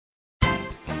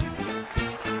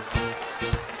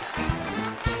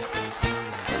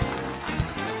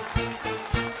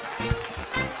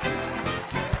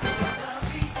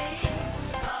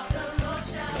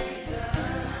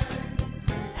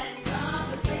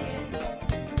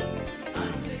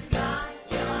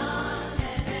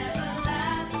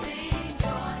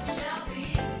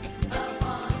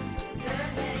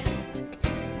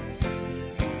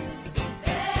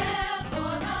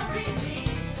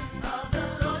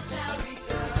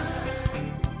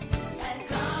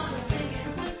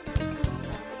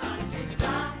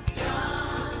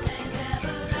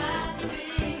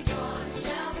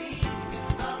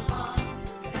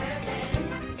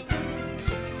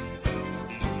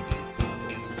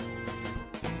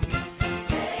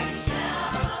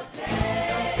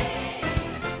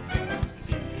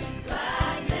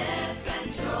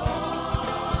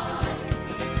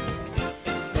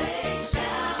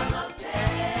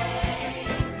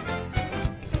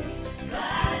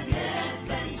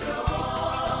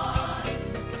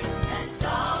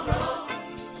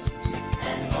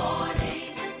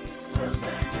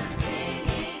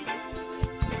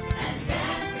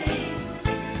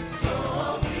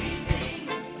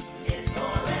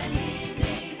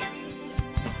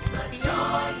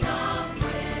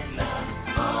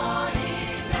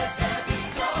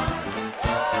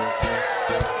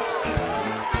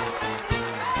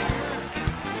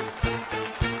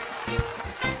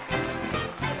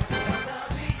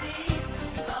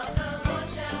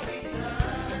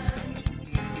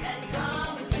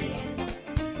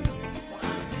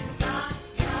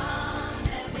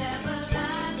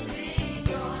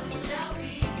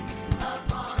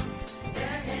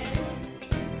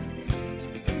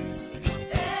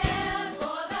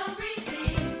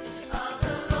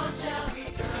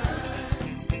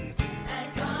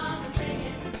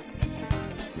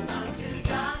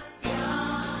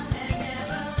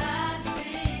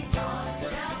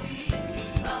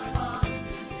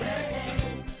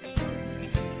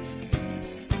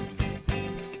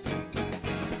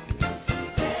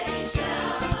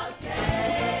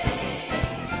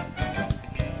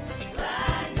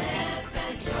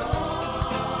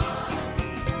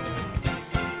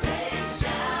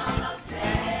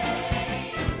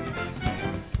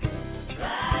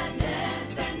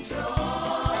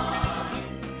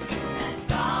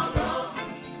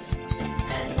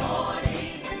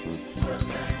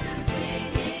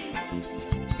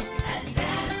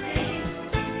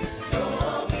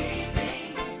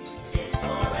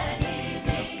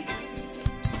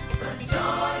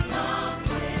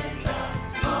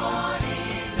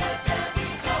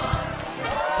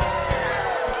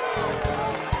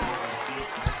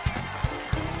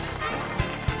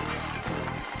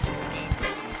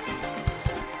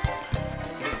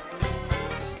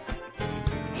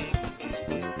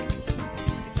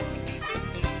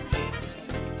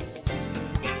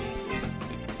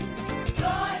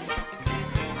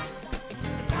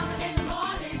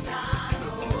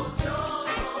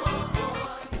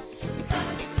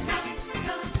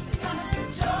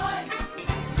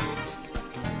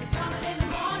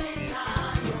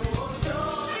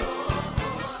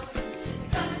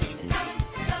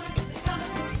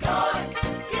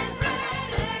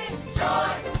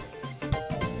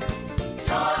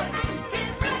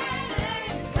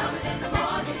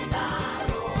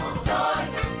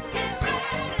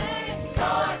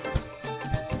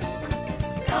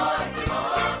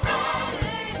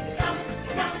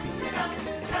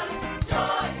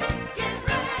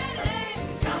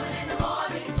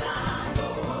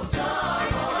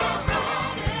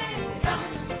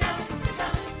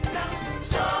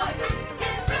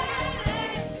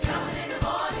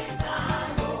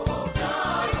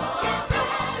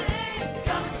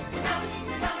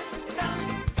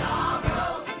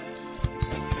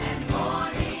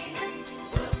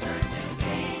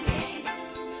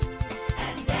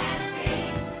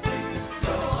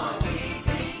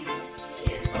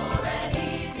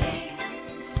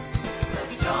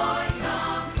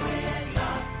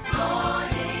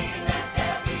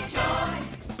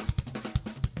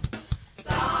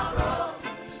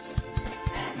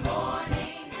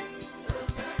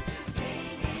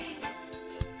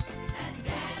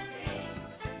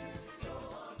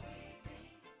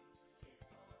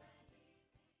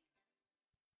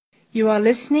You are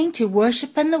listening to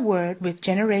Worship and the Word with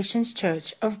Generations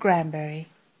Church of Granbury.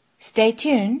 Stay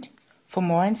tuned for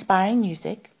more inspiring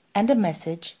music and a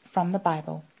message from the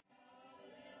Bible.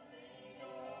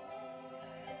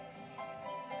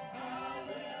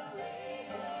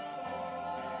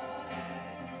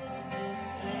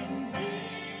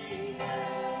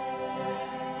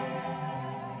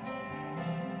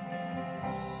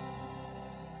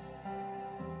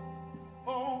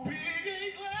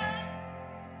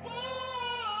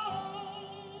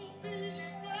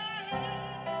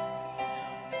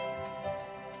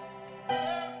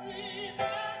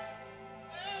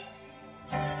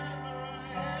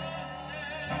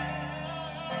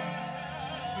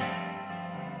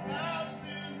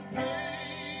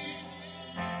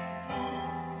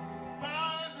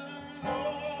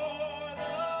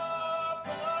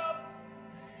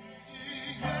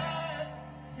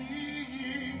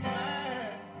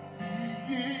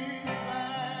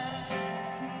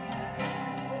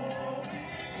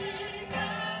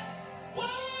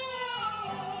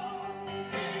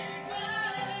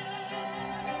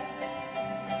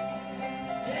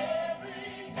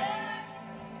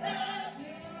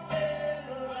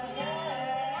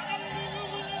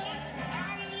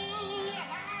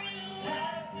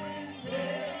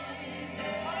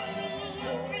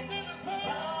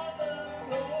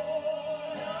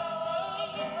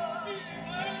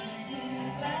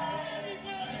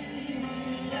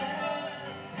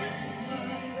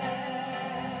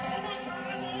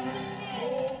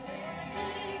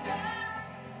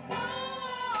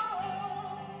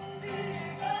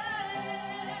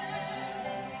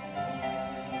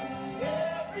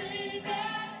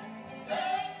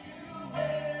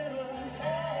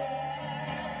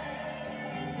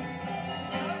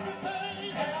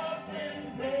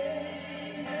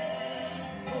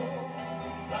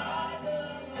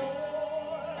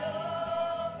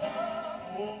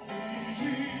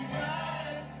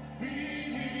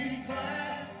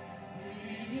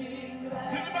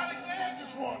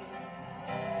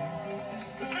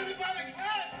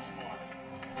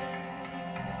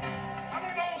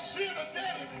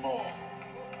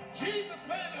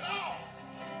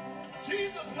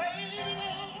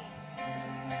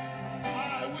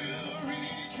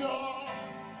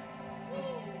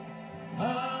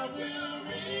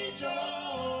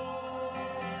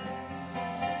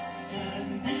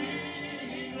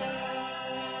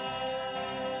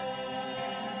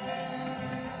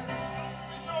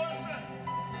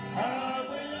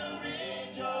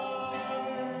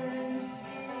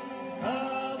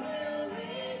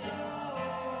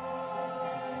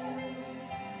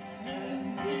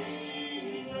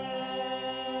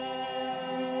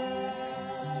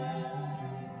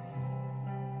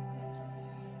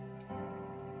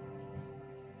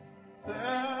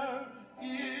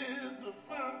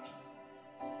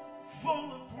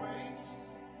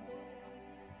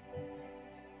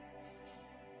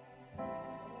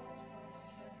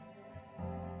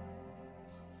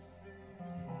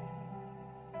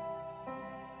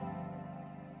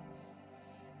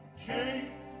 Came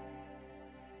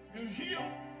and healed,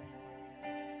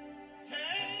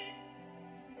 came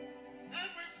and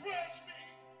refreshed me.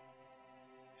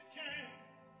 It came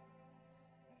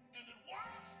and it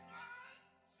washed my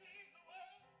sins away.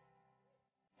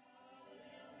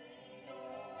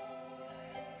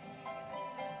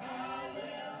 I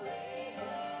will rejoice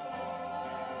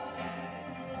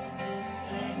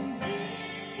and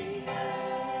be glad.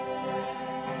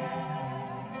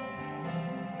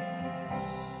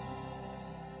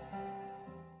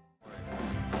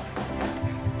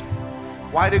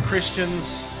 Why do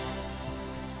Christians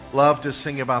love to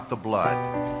sing about the blood?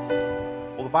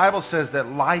 Well, the Bible says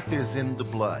that life is in the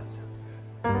blood.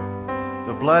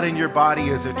 The blood in your body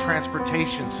is a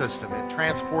transportation system. It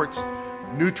transports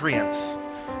nutrients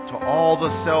to all the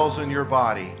cells in your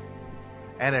body,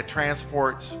 and it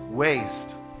transports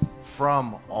waste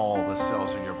from all the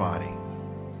cells in your body.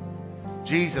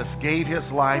 Jesus gave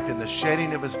his life in the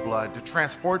shedding of his blood to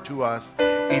transport to us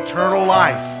eternal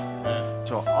life,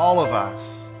 to all of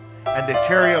us, and to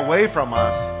carry away from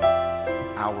us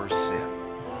our sin.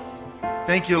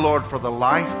 Thank you, Lord, for the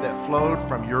life that flowed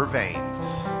from your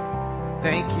veins.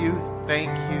 Thank you,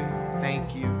 thank you,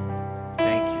 thank you,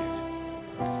 thank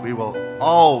you. We will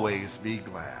always be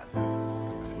glad.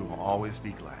 We will always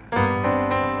be glad.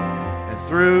 And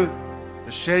through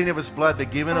the shedding of his blood, the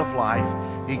giving of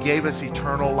life, he gave us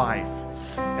eternal life.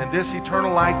 And this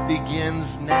eternal life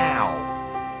begins now.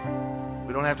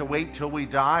 We don't have to wait till we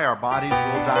die. Our bodies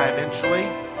will die eventually.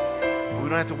 We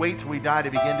don't have to wait till we die to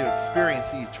begin to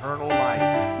experience the eternal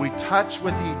life. We touch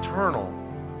with the eternal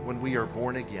when we are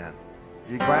born again.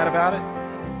 Are you glad about it?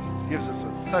 gives us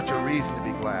such a reason to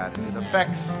be glad. And it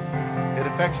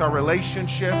affects our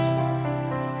relationships,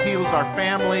 heals our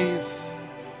families,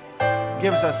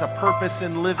 gives us a purpose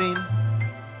in living,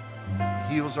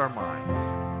 heals our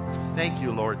minds. Thank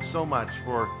you, Lord, so much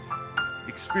for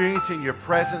experiencing your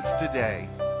presence today.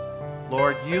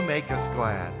 Lord, you make us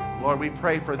glad. Lord, we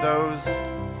pray for those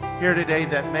here today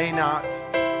that may not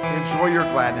enjoy your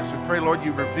gladness. We pray, Lord,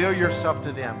 you reveal yourself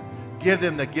to them. Give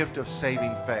them the gift of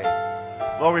saving faith.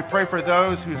 Lord, we pray for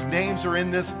those whose names are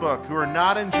in this book who are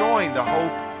not enjoying the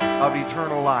hope of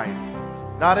eternal life,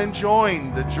 not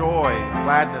enjoying the joy and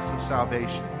gladness of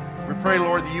salvation. We pray,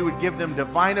 Lord, that you would give them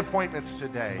divine appointments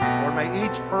today. Lord, may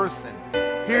each person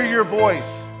hear your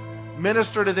voice,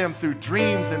 minister to them through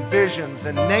dreams and visions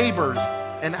and neighbors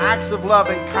and acts of love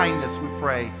and kindness, we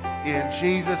pray. In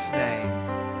Jesus' name,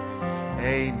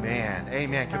 amen.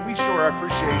 Amen. Can we show our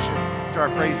appreciation to our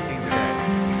praise team today?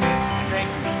 Thank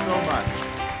you so much.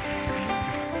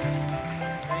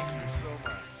 Thank you so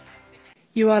much.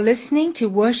 You are listening to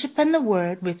Worship and the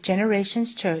Word with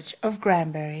Generations Church of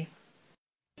Granbury.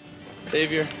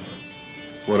 Savior.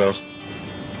 What else?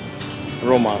 A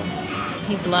role model.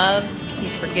 He's love,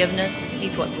 he's forgiveness,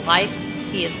 he's what's life,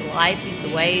 he is the life, he's the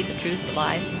way, the truth, the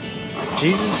life.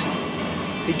 Jesus,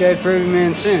 he died for every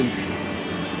man's sin.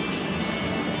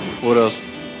 What else?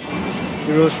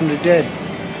 He rose from the dead.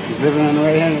 He's living on the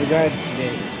right hand of God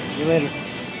today. See you later.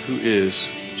 Who is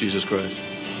Jesus Christ?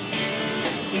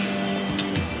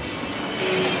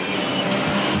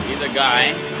 He's a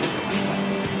guy,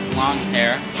 long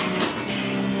hair,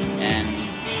 and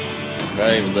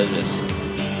very religious.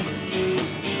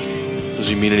 Does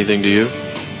he mean anything to you?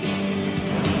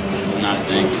 Not a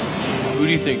thing. Who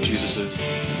do you think Jesus is?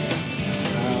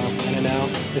 I don't know.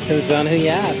 Depends on who you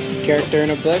ask. Character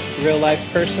in a book, real life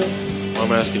person.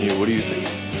 I'm asking you, what do you think?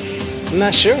 I'm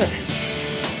not sure. You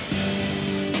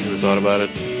ever thought about it?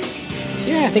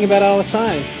 Yeah, I think about it all the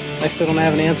time. I still don't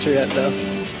have an answer yet, though.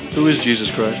 Who is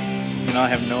Jesus Christ? I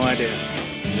have no idea.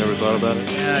 You never thought about it?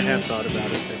 Yeah, I have thought about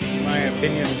it. But my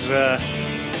opinions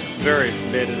vary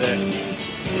from day to day.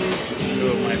 Who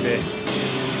it might be.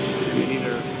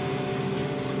 Either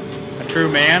a true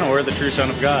man or the true Son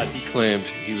of God. He claimed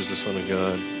he was the Son of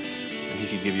God, and he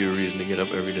could give you a reason to get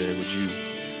up every day. Would you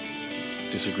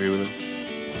disagree with him?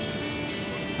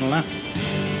 I don't know.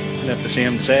 I'd have to see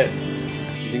him say it.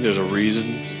 You think there's a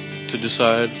reason to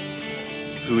decide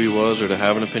who he was or to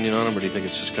have an opinion on him, or do you think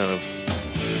it's just kind of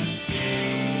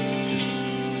just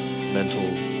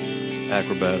mental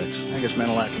acrobatics? I guess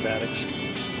mental acrobatics.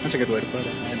 That's a good way to put it.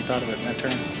 I hadn't thought of it in that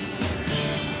term.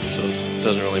 So it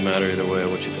doesn't really matter either way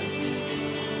what you think.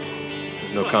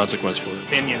 There's no consequence for it.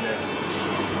 Opinion that,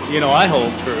 I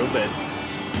hold true, but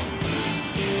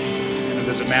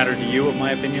does it matter to you what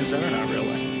my opinions are? Not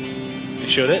really.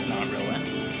 Should it? Not really.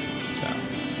 So.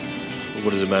 Well,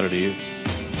 what does it matter to you?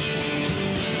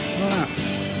 I don't know.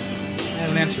 I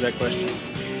haven't answered that question.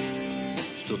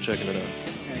 Still checking it out.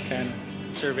 Yeah, kind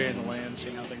of surveying the land,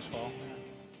 seeing how things fall.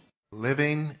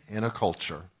 Living in a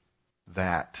culture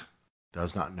that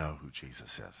does not know who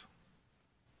Jesus is.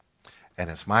 And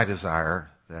it's my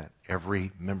desire that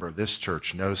every member of this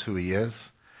church knows who he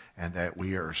is and that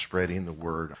we are spreading the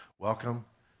word. Welcome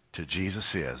to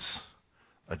Jesus Is,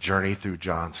 a journey through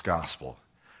John's Gospel.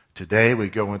 Today we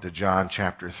go into John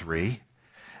chapter 3,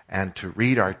 and to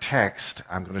read our text,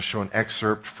 I'm going to show an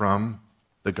excerpt from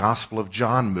the Gospel of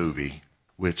John movie,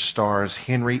 which stars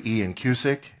Henry Ian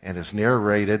Cusick and is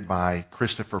narrated by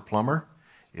Christopher Plummer.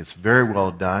 It's very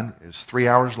well done. It's 3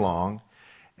 hours long,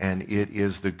 and it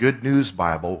is the Good News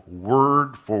Bible,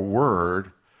 word for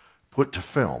word, put to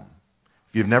film.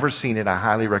 If you've never seen it, I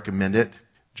highly recommend it.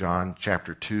 John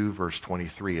chapter 2, verse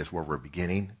 23 is where we're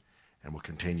beginning, and we'll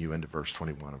continue into verse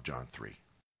 21 of John 3.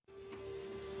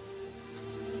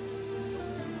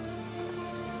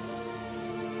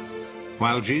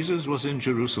 While Jesus was in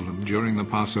Jerusalem during the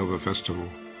Passover festival,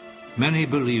 many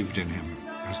believed in him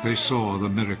as they saw the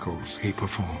miracles he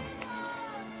performed.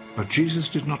 But Jesus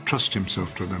did not trust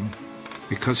himself to them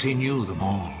because he knew them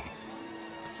all.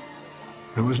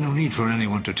 There was no need for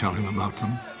anyone to tell him about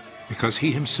them because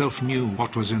he himself knew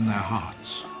what was in their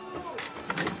hearts.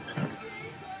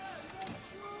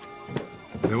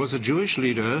 There was a Jewish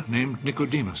leader named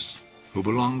Nicodemus who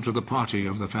belonged to the party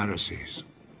of the Pharisees.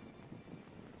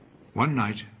 One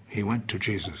night, he went to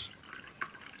Jesus.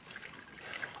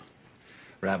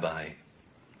 Rabbi,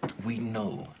 we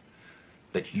know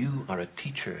that you are a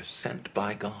teacher sent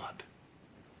by God.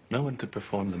 No one could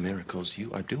perform the miracles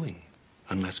you are doing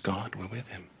unless God were with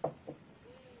him.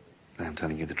 I am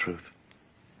telling you the truth.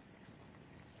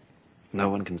 No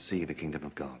one can see the kingdom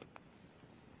of God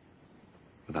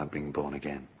without being born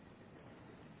again.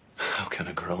 can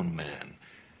a grown man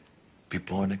be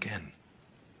born again?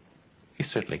 He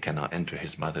certainly cannot enter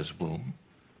his mother's womb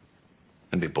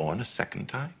and be born a second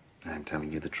time. I'm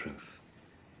telling you the truth.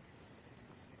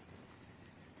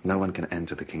 No one can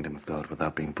enter the kingdom of God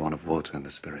without being born of water and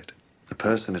the Spirit. A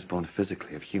person is born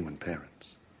physically of human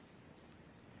parents,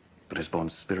 but is born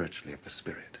spiritually of the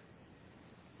Spirit.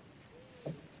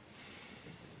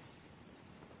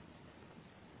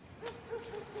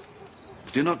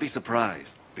 Do not be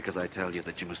surprised because I tell you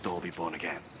that you must all be born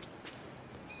again.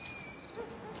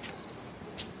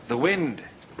 The wind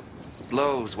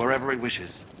blows wherever it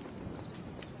wishes.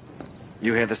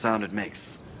 You hear the sound it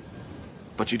makes,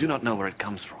 but you do not know where it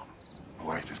comes from or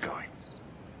where it is going.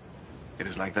 It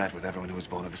is like that with everyone who is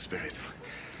born of the Spirit.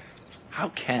 How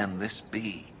can this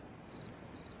be?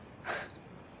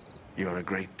 You are a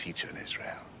great teacher in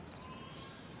Israel,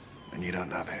 and you don't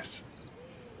know this.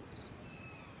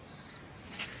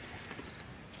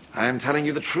 I am telling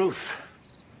you the truth.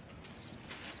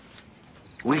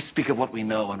 We speak of what we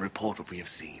know and report what we have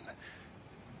seen.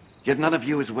 Yet none of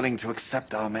you is willing to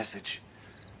accept our message.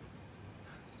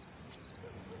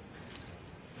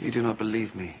 You do not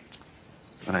believe me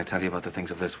when I tell you about the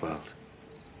things of this world.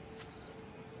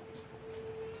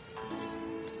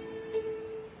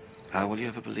 How will you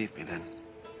ever believe me then,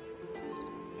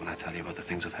 when I tell you about the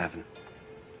things of heaven?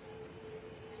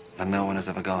 And no one has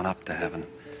ever gone up to heaven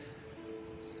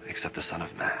except the Son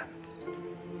of Man,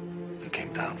 who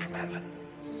came down from heaven.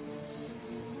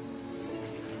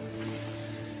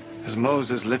 As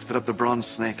Moses lifted up the bronze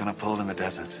snake on a pole in the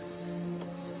desert,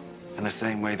 in the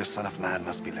same way the Son of Man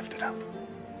must be lifted up,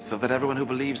 so that everyone who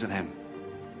believes in him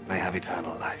may have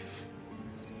eternal life.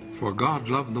 For God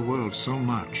loved the world so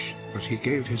much that he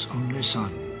gave his only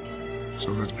Son,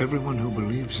 so that everyone who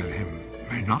believes in him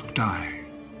may not die,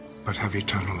 but have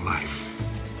eternal life.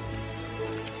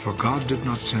 For God did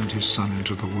not send his Son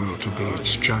into the world to be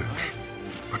its judge,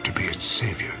 but to be its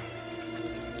Savior.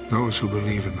 Those who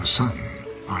believe in the Son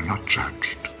are not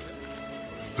judged.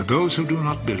 But those who do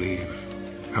not believe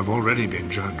have already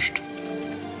been judged,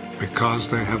 because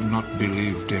they have not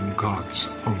believed in God's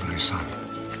only Son.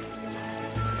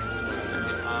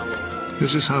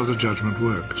 This is how the judgment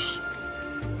works.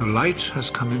 The light has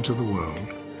come into the world,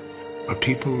 but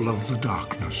people love the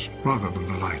darkness rather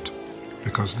than the light,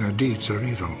 because their deeds are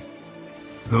evil.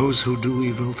 Those who do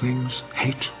evil things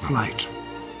hate the light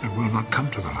and will not come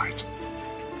to the light,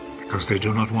 because they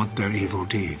do not want their evil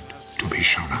deed to be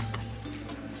shown up.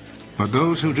 But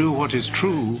those who do what is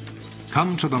true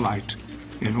come to the light,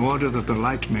 in order that the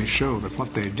light may show that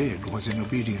what they did was in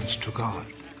obedience to God.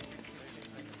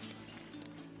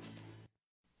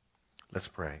 Let's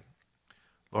pray.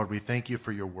 Lord, we thank you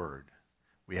for your word.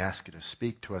 We ask you to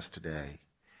speak to us today.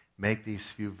 Make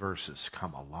these few verses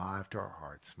come alive to our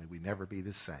hearts. May we never be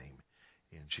the same.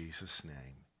 In Jesus'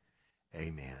 name,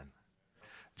 amen.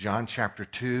 John chapter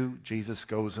 2, Jesus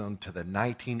goes on to the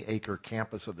 19-acre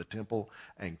campus of the temple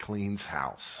and cleans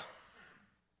house.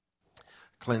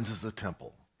 Cleanses the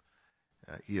temple.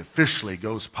 He officially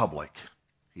goes public.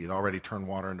 He had already turned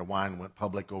water into wine and went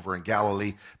public over in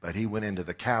Galilee, but he went into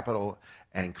the capital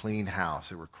and cleaned house.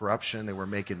 There were corruption. They were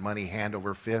making money hand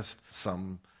over fist.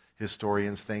 Some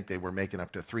historians think they were making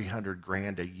up to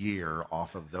 $300,000 a year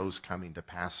off of those coming to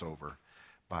Passover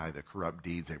by the corrupt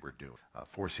deeds they were doing,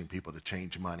 forcing people to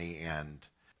change money and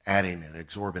adding an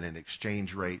exorbitant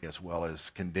exchange rate, as well as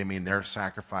condemning their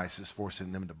sacrifices,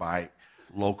 forcing them to buy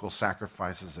local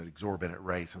sacrifices at exorbitant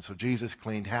rates. And so Jesus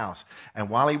cleaned house. And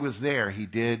while he was there, he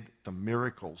did some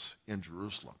miracles in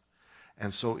Jerusalem.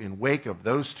 And so in wake of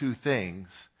those two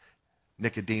things,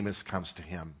 Nicodemus comes to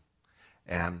him.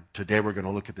 And today we're going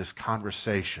to look at this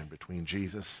conversation between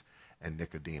Jesus and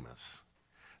Nicodemus.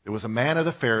 There was a man of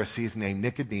the Pharisees named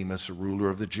Nicodemus, a ruler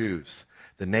of the Jews.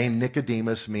 The name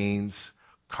Nicodemus means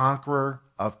conqueror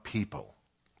of people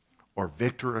or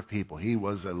victor of people. He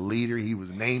was a leader. He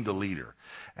was named a leader.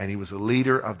 And he was a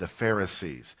leader of the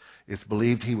Pharisees. It's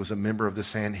believed he was a member of the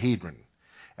Sanhedrin.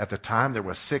 At the time, there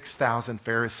were 6,000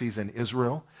 Pharisees in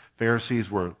Israel.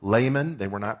 Pharisees were laymen. They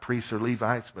were not priests or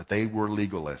Levites, but they were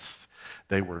legalists.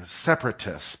 They were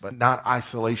separatists, but not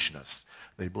isolationists.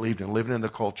 They believed in living in the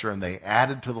culture, and they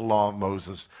added to the law of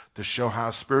Moses to show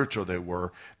how spiritual they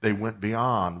were. They went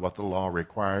beyond what the law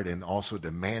required and also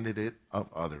demanded it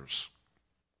of others.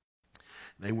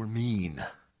 They were mean,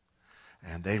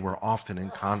 and they were often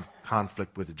in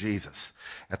conflict with Jesus.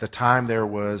 At the time, there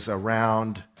was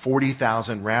around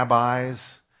 40,000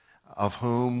 rabbis, of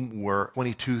whom were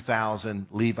 22,000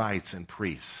 Levites and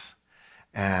priests.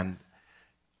 And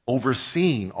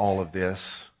overseeing all of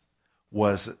this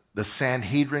was the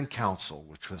Sanhedrin Council,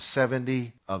 which was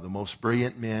 70 of the most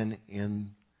brilliant men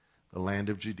in the land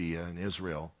of Judea and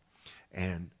Israel.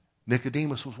 And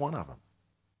Nicodemus was one of them.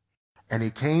 And he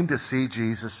came to see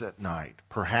Jesus at night.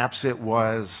 Perhaps it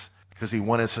was because he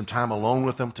wanted some time alone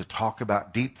with him to talk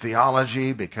about deep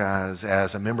theology, because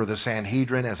as a member of the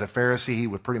Sanhedrin, as a Pharisee, he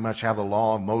would pretty much have the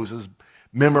law of Moses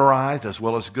memorized, as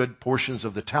well as good portions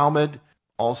of the Talmud.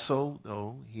 Also,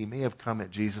 though, he may have come at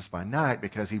Jesus by night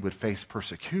because he would face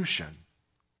persecution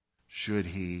should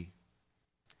he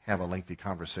have a lengthy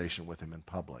conversation with him in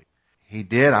public. He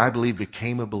did, I believe,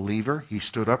 became a believer. He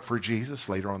stood up for Jesus.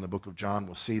 Later on in the book of John,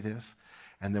 we'll see this.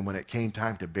 And then when it came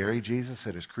time to bury Jesus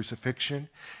at his crucifixion,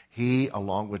 he,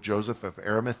 along with Joseph of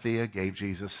Arimathea, gave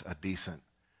Jesus a decent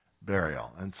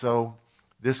burial. And so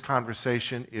this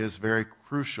conversation is very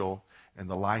crucial in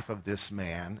the life of this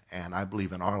man, and I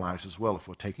believe in our lives as well, if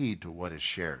we'll take heed to what is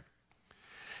shared.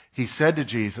 He said to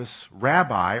Jesus,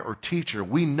 "Rabbi," or teacher,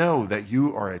 "we know that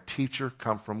you are a teacher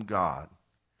come from God."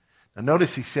 Now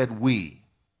notice he said we.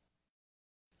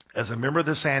 As a member of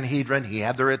the Sanhedrin, he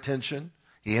had their attention.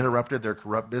 He interrupted their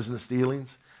corrupt business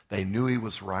dealings. They knew he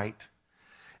was right.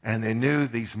 And they knew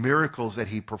these miracles that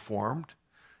he performed.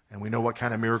 And we know what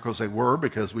kind of miracles they were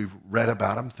because we've read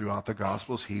about them throughout the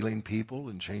Gospels, healing people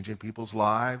and changing people's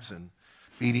lives and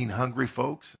feeding hungry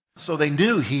folks. So they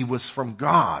knew he was from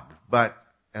God. But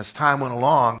as time went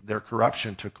along, their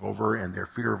corruption took over and their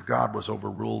fear of God was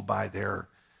overruled by their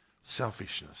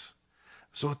selfishness.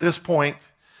 So at this point,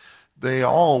 they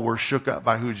all were shook up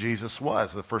by who Jesus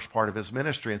was, the first part of his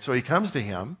ministry. And so he comes to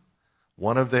him,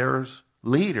 one of their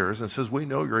leaders, and says, "We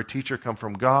know you're a teacher come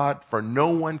from God, for no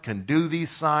one can do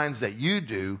these signs that you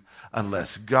do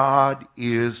unless God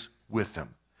is with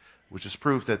them," which is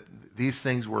proof that these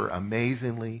things were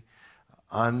amazingly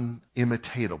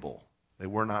unimitatable. They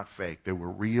were not fake. They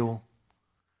were real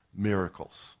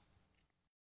miracles.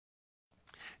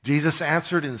 Jesus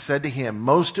answered and said to him,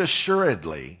 most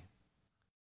assuredly,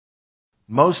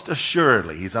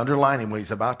 he's underlining what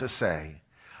he's about to say,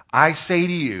 "I say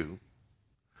to you,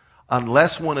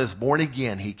 unless one is born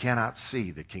again, he cannot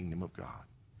see the kingdom of God."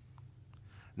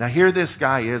 Now here this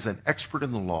guy is an expert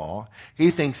in the law. He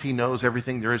thinks he knows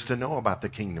everything there is to know about the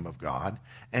kingdom of God.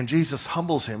 And Jesus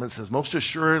humbles him and says, most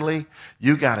assuredly,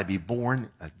 you got to be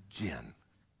born again.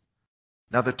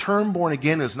 Now the term born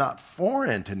again is not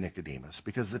foreign to Nicodemus,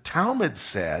 because the Talmud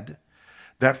said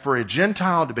that for a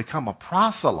Gentile to become a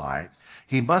proselyte,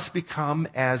 he must become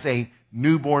as a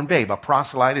newborn babe. A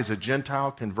proselyte is a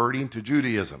Gentile converting to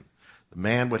Judaism. The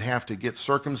man would have to get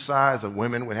circumcised, the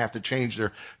women would have to change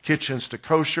their kitchens to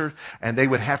kosher, and they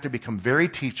would have to become very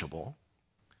teachable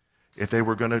if they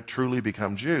were going to truly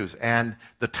become Jews. And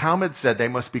the Talmud said they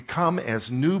must become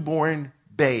as newborn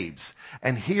babes.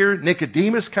 And here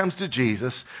Nicodemus comes to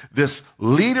Jesus, this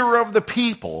leader of the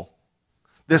people,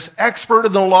 this expert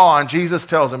of the law, and Jesus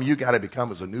tells him, you got to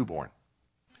become as a newborn.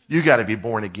 You got to be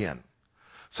born again.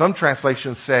 Some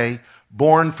translations say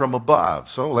born from above.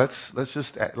 So let's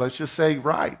just say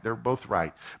right. They're both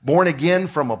right. Born again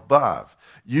from above.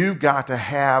 You got to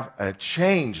have a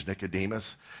change,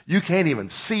 Nicodemus. You can't even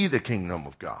see the kingdom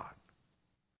of God.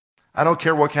 I don't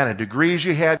care what kind of degrees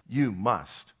you have. You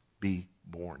must be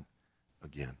born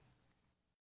again.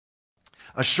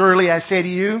 Surely I say to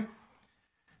you,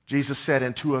 Jesus said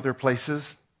in two other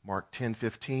places, Mark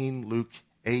 10:15, Luke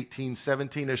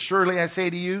 18:17, surely I say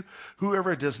to you,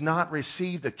 whoever does not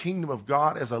receive the kingdom of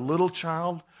God as a little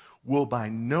child will by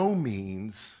no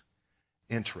means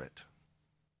enter it.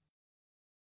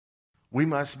 We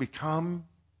must become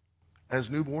as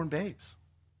newborn babes.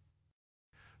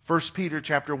 1 Peter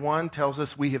chapter 1 tells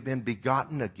us we have been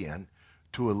begotten again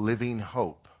to a living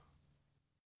hope.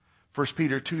 1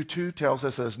 Peter 2:2 tells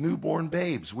us as newborn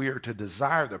babes we are to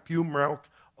desire the pure milk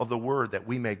of the word that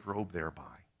we may grow thereby.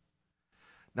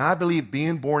 Now, I believe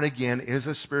being born again is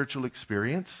a spiritual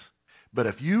experience, but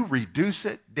if you reduce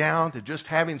it down to just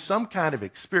having some kind of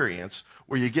experience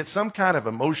where you get some kind of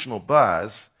emotional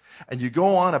buzz and you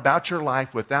go on about your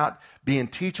life without being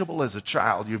teachable as a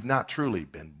child, you've not truly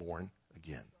been born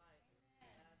again.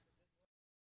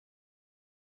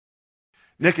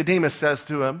 Nicodemus says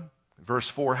to him, verse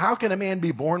 4, how can a man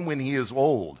be born when he is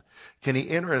old? Can he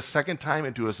enter a second time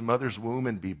into his mother's womb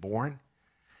and be born?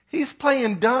 He's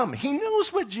playing dumb. He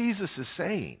knows what Jesus is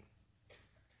saying.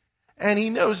 And he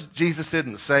knows Jesus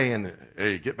isn't saying,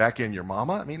 hey, get back in your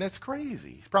mama. I mean, that's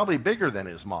crazy. He's probably bigger than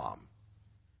his mom.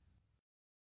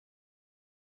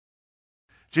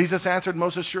 Jesus answered,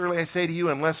 most assuredly I say to you,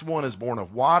 unless one is born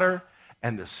of water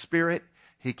and the Spirit,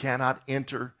 he cannot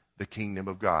enter the kingdom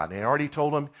of God. And I already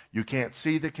told him, you can't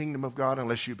see the kingdom of God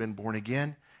unless you've been born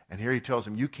again. And here he tells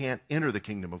him, you can't enter the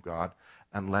kingdom of God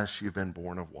unless you've been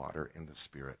born of water and the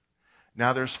Spirit.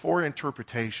 Now there's 4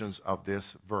 interpretations of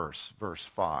this verse, verse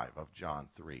 5 of John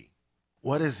 3.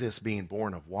 What is this being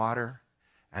born of water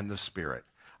and the Spirit?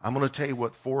 I'm going to tell you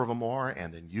what 4 of them are,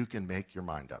 and then you can make your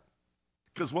mind up.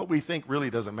 Because what we think really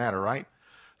doesn't matter, right?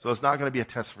 So it's not going to be a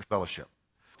test for fellowship.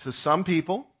 To some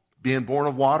people, being born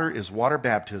of water is water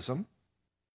baptism.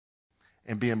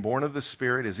 And being born of the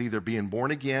Spirit is either being born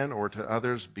again, or to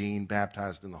others, being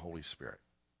baptized in the Holy Spirit.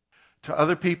 To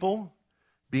other people,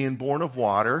 being born of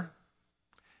water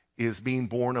is being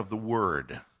born of the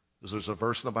Word. There's a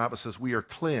verse in the Bible that says we are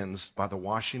cleansed by the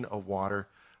washing of water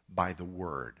by the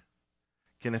Word.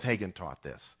 Kenneth Hagin taught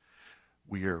this.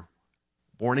 We are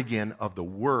born again of the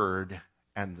Word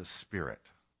and the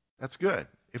Spirit. That's good.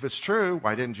 If it's true,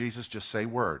 why didn't Jesus just say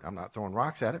Word? I'm not throwing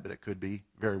rocks at it, but it could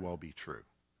very well be true.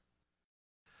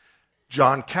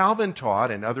 John Calvin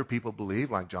taught, and other people believe,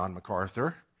 like John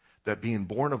MacArthur, that being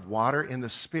born of water in the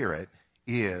Spirit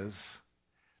is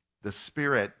the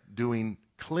Spirit doing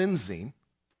cleansing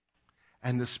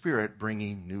and the Spirit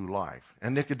bringing new life.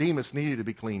 And Nicodemus needed to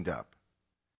be cleaned up.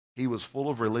 He was full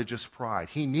of religious pride.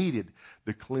 He needed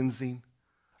the cleansing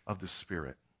of the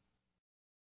Spirit.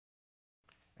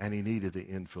 And he needed the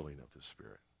infilling of the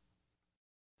Spirit.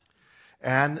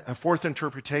 And a 4th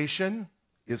interpretation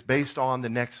is based on the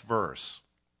next verse.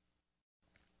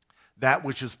 That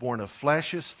which is born of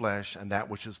flesh is flesh, and that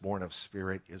which is born of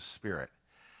spirit is spirit.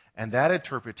 And that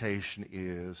interpretation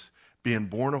is being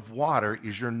born of water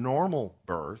is your normal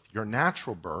birth, your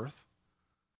natural birth.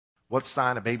 What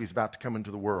sign a baby's about to come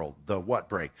into the world? The what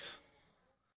breaks?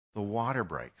 The water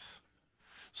breaks.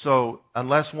 So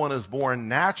unless one is born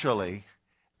naturally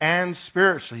and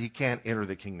spiritually, he can't enter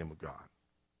the kingdom of God.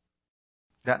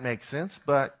 That makes sense,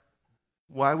 but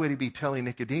why would he be telling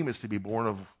Nicodemus to be born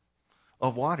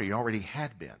of water? He already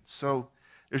had been. So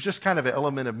there's just kind of an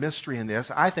element of mystery in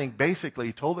this. I think basically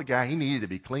he told the guy he needed to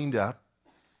be cleaned up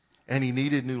and he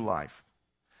needed new life.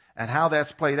 And how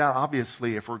that's played out,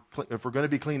 obviously, if we're going to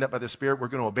be cleaned up by the Spirit, we're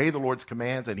going to obey the Lord's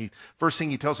commands. And first thing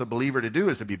he tells a believer to do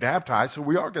is to be baptized. So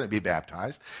we are going to be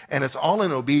baptized. And it's all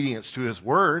in obedience to his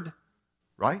word,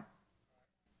 right?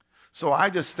 So I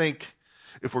just think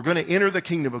if we're going to enter the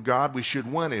kingdom of God, we should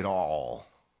want it all.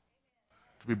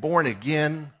 To be born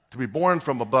again, to be born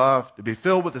from above, to be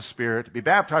filled with the Spirit, to be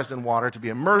baptized in water, to be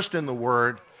immersed in the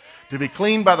Word, to be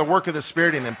cleaned by the work of the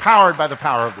Spirit and empowered by the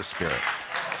power of the Spirit.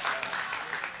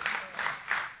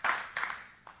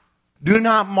 Do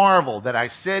not marvel that I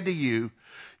said to you,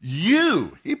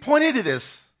 he pointed to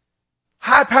this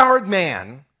high-powered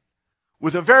man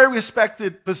with a very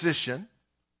respected position.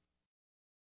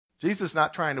 Jesus is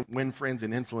not trying to win friends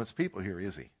and influence people here,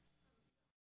 is he?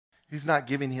 He's not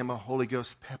giving him a Holy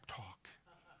Ghost pep talk.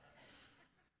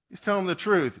 He's telling him the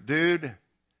truth. Dude,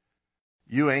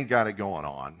 you ain't got it going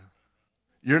on.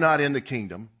 You're not in the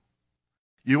kingdom.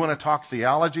 You want to talk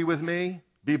theology with me?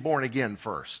 Be born again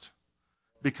first.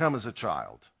 Become as a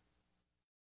child.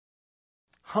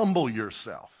 Humble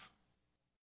yourself.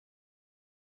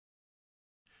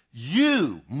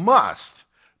 You must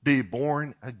be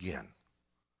born again.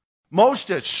 Most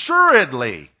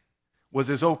assuredly was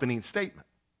his opening statement.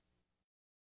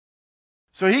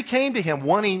 So he came to him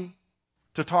wanting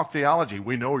to talk theology.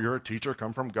 We know you're a teacher,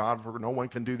 come from God, for no one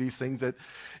can do these things that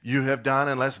you have done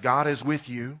unless God is with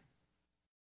you.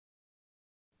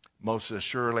 Most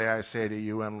assuredly I say to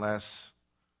you, unless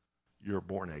you're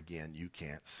born again, you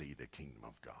can't see the kingdom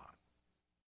of God.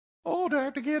 Oh, do I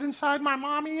have to get inside my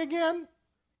mommy again?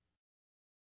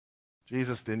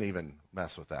 Jesus didn't even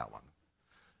mess with that one.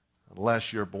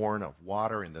 Unless you're born of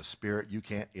water and the Spirit, you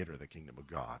can't enter the kingdom of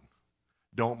God.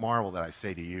 Don't marvel that I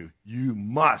say to you, you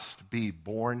must be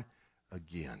born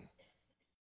again.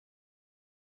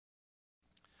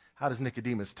 How does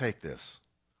Nicodemus take this?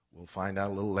 We'll find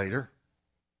out a little later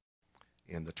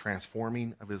in the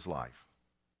transforming of his life.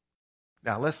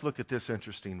 Now let's look at this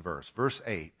interesting verse. Verse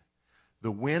 8.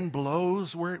 The wind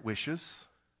blows where it wishes,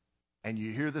 and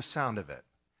you hear the sound of it,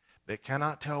 but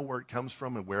cannot tell where it comes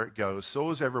from and where it goes. So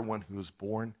is everyone who is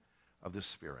born of the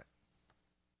Spirit.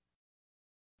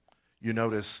 You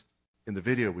notice in the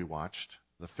video we watched,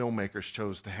 the filmmakers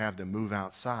chose to have them move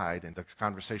outside and the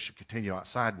conversation continue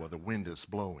outside while the wind is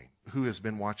blowing. Who has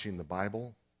been watching the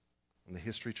Bible on the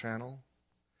History Channel?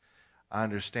 I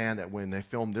understand that when they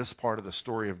filmed this part of the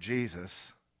story of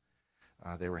Jesus,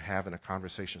 they were having a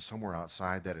conversation somewhere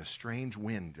outside that a strange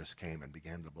wind just came and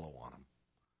began to blow on them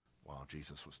while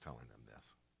Jesus was telling them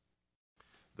this.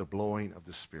 The blowing of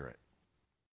the Spirit.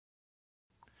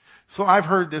 So I've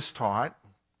heard this taught.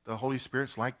 The Holy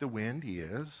Spirit's like the wind. He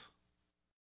is.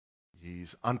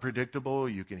 He's unpredictable.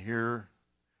 You can hear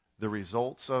the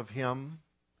results of him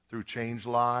through changed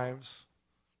lives,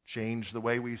 change the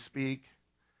way we speak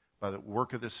by the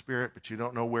work of the Spirit, but you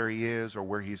don't know where he is or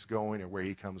where he's going or where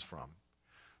he comes from.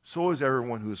 So is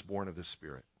everyone who is born of the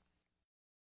Spirit.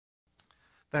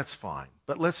 That's fine,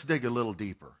 but let's dig a little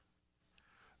deeper.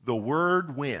 The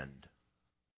word wind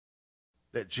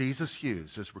that Jesus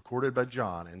used, as recorded by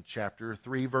John in chapter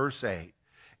 3, verse 8,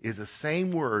 is the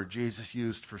same word Jesus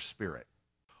used for spirit.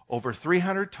 Over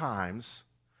 300 times,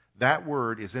 that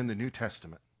word is in the New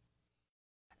Testament.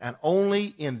 And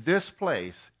only in this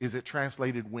place is it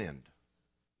translated wind.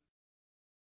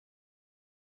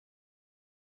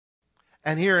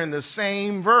 And here in the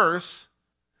same verse,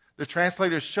 the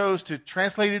translators chose to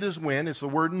translate it as wind. It's the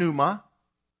word pneuma.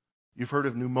 You've heard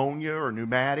of pneumonia or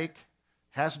pneumatic.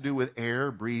 Has to do with air,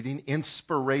 breathing,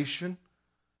 inspiration.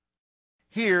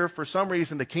 Here, for some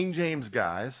reason, the King James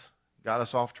guys, got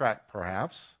us off track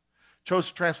perhaps, chose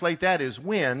to translate that as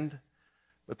wind,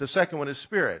 but the second one is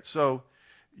spirit. So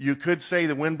you could say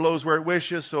the wind blows where it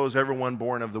wishes, so is everyone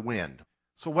born of the wind.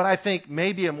 So what I think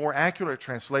may be a more accurate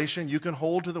translation, you can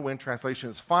hold to the wind translation,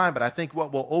 it's fine, but I think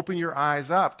what will open your eyes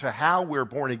up to how we're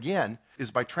born again is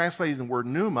by translating the word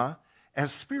pneuma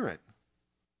as spirit.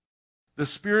 The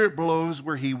Spirit blows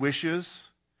where he wishes,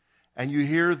 and you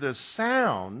hear the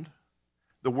sound.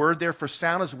 The word there for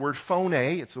sound is the word phone.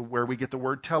 It's where we get the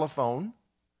word telephone,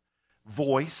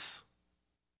 voice.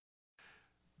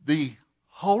 The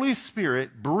Holy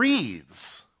Spirit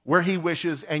breathes where he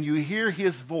wishes, and you hear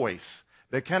his voice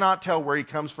that cannot tell where he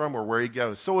comes from or where he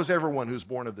goes. So is everyone who's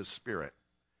born of the Spirit.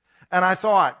 And I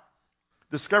thought,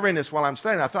 discovering this while I'm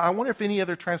studying, I wonder if any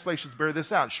other translations bear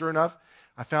this out. Sure enough,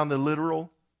 I found the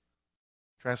literal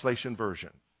translation version,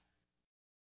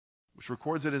 which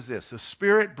records it as this: the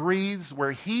Spirit breathes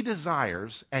where he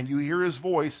desires, and you hear his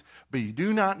voice, but you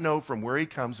do not know from where he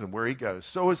comes and where he goes.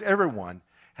 So is everyone,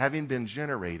 having been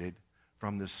generated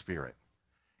from the Spirit.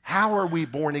 How are we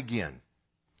born again?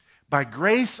 By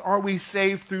grace are we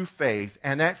saved through faith,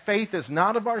 and that faith is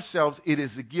not of ourselves, it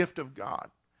is the gift of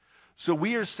God. So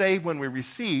we are saved when we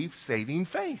receive saving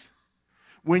faith.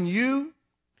 When you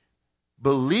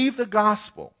believe the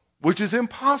gospel, which is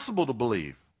impossible to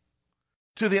believe.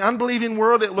 To the unbelieving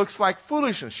world, it looks like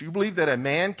foolishness. You believe that a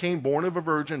man came born of a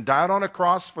virgin, died on a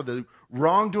cross for the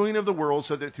wrongdoing of the world,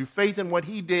 so that through faith in what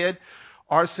he did,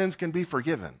 our sins can be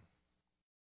forgiven.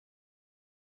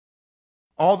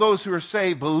 All those who are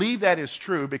saved believe that is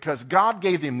true because God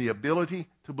gave them the ability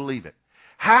to believe it.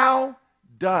 How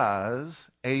does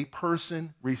a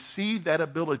person receive that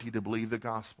ability to believe the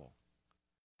gospel?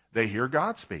 They hear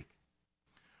God speak.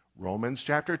 Romans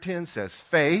chapter 10 says,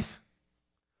 faith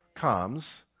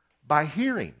comes by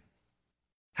hearing.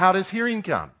 How does hearing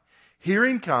come?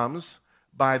 Hearing comes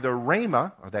by the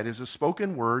rhema, or that is a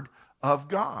spoken word, of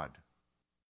God.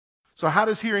 So how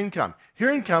does hearing come?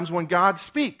 Hearing comes when God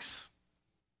speaks.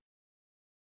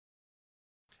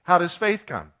 How does faith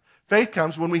come? Faith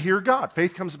comes when we hear God.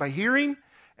 Faith comes by hearing,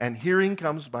 and hearing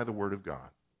comes by the word of God.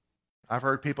 I've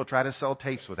heard people try to sell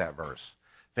tapes with that verse.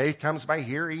 Faith comes by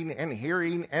hearing and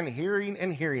hearing and hearing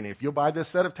and hearing. If you'll buy this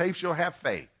set of tapes, you'll have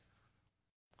faith.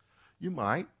 You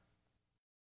might.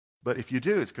 But if you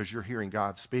do, it's because you're hearing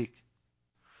God speak.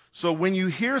 So when you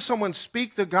hear someone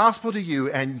speak the gospel to you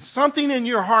and something in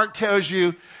your heart tells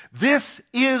you, this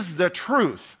is the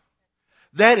truth,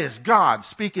 that is God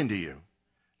speaking to you,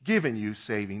 giving you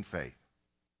saving faith.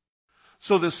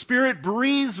 So the Spirit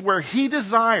breathes where he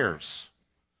desires.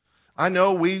 I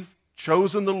know we've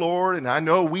chosen the Lord, and I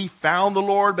know we found the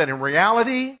Lord, but in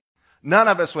reality, none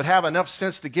of us would have enough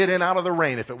sense to get in out of the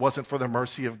rain if it wasn't for the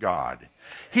mercy of God.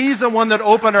 He's the one that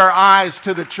opened our eyes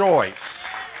to the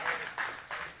choice.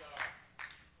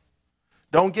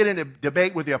 Don't get into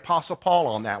debate with the Apostle Paul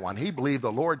on that one. He believed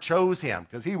the Lord chose him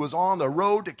because he was on the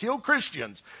road to kill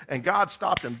Christians, and God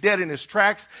stopped him dead in his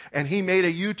tracks, and he made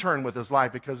a U-turn with his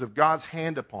life because of God's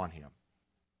hand upon him.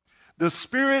 The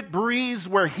Spirit breathes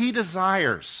where he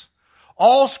desires.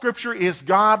 All Scripture is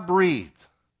God-breathed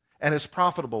and is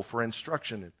profitable for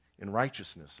instruction in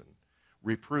righteousness and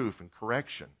reproof and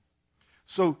correction.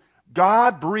 So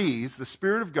God breathes, the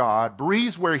Spirit of God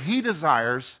breathes where he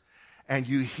desires, and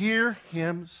you hear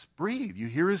him breathe. You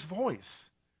hear his voice.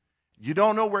 You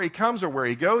don't know where he comes or where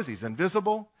he goes. He's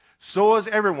invisible. So is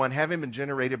everyone, having been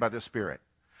generated by the Spirit.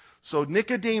 So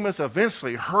Nicodemus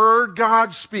eventually heard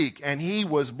God speak, and he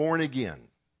was born again.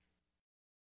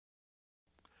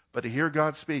 But to hear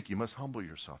God speak, you must humble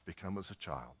yourself, become as a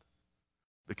child,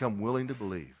 become willing to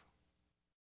believe.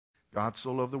 God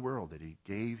so loved the world that he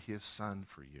gave his Son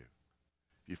for you.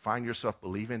 If you find yourself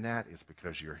believing that, it's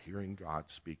because you're hearing God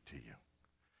speak to you.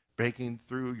 breaking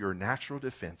through your natural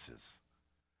defenses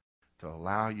to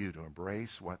allow you to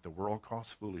embrace what the world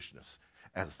calls foolishness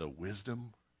as the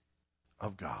wisdom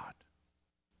of God.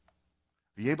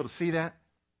 Are you able to see that?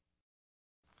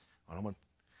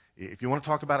 If you want to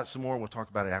talk about it some more, we'll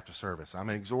talk about it after service. I'm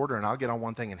an exhorter, and I'll get on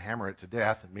one thing and hammer it to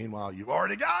death. And meanwhile, you've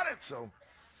already got it. So,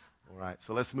 all right,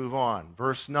 so let's move on.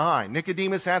 Verse 9,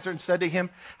 Nicodemus answered and said to him,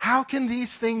 how can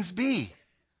these things be?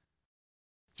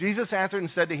 Jesus answered and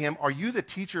said to him, are you the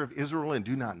teacher of Israel and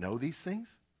do not know these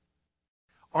things?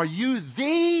 Are you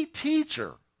the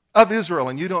teacher of Israel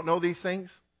and you don't know these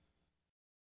things?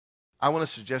 I want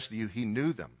to suggest to you he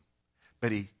knew them,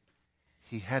 but he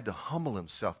had to humble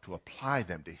himself to apply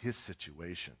them to his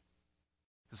situation.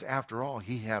 Because after all,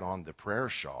 he had on the prayer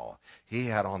shawl. He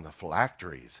had on the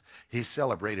phylacteries. He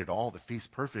celebrated all the feasts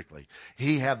perfectly.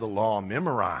 He had the law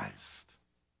memorized.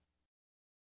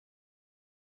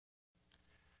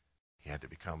 He had to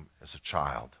become as a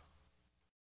child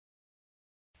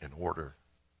in order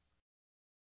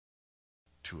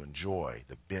to enjoy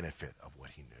the benefit of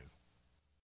what he knew.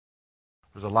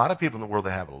 There's a lot of people in the world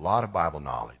that have a lot of Bible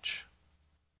knowledge.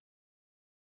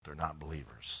 They're not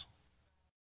believers.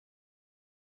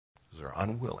 They're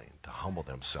unwilling to humble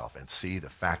themselves and see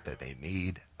the fact that they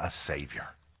need a Savior.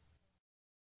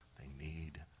 They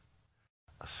need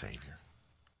a Savior.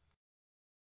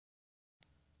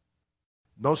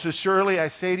 Most assuredly I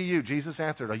say to you, Jesus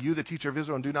answered, are you the teacher of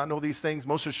Israel and do not know these things?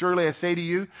 Most assuredly I say to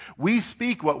you, we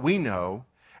speak what we know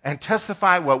and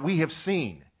testify what we have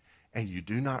seen, and you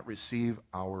do not receive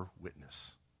our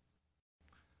witness.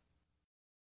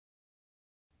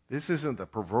 This isn't the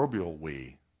proverbial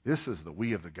we. This is the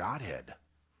we of the Godhead.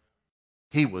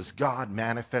 He was God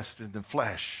manifested in the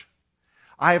flesh.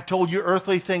 I have told you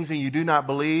earthly things and you do not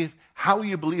believe. How will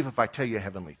you believe if I tell you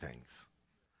heavenly things?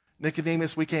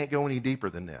 Nicodemus, we can't go any deeper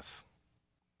than this.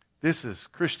 This is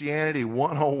Christianity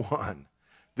 101.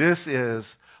 This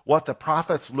is what the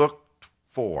prophets looked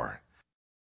for.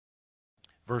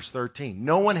 Verse 13,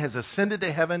 no one has ascended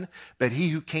to heaven but he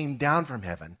who came down from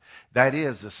heaven, that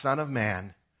is the Son of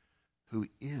Man who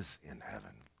is in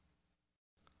heaven.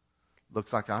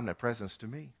 Looks like omnipresence to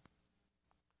me.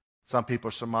 Some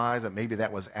people surmise that maybe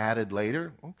that was added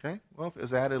later. Okay, well, if it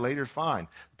was added later, fine.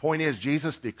 The point is,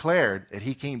 Jesus declared that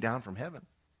he came down from heaven.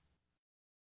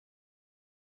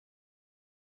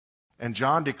 And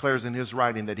John declares in his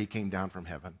writing that he came down from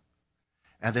heaven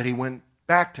and that he went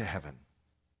back to heaven.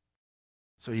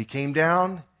 So he came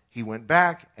down, he went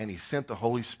back, and he sent the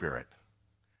Holy Spirit.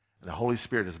 And the Holy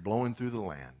Spirit is blowing through the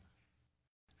land,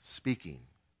 speaking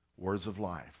words of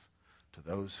life to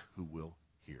those who will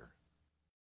hear.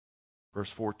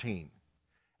 Verse 14,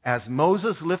 as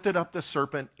Moses lifted up the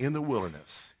serpent in the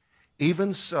wilderness,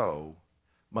 even so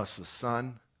must the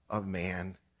Son of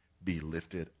Man be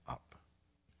lifted up.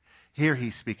 Here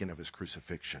he's speaking of his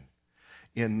crucifixion.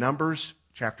 In Numbers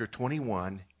chapter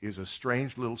 21 is a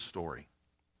strange little story.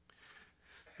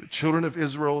 The children of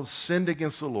Israel sinned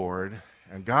against the Lord,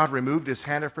 and God removed his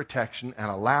hand of protection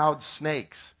and allowed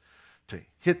snakes to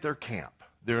hit their camp.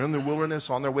 They're in the wilderness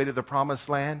on their way to the promised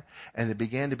land, and they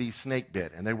began to be snake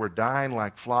bit, and they were dying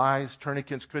like flies.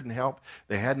 Tourniquets couldn't help.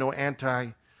 They had no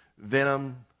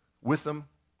anti-venom with them.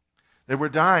 They were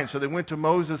dying, so they went to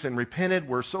Moses and repented.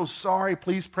 We're so sorry.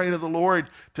 Please pray to the Lord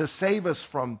to save us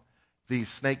from these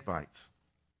snake bites.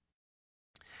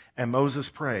 And Moses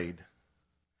prayed,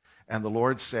 and the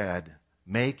Lord said,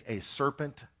 make a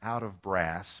serpent out of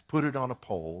brass, put it on a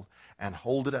pole, and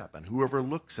hold it up. And whoever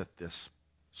looks at this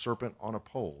serpent on a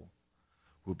pole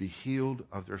will be healed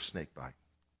of their snake bite.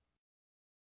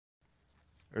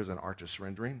 There's an artist's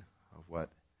rendering of what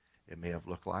it may have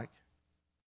looked like.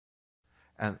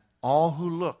 And all who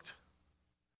looked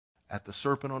at the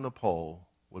serpent on the pole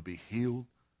would be healed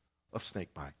of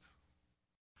snake bites.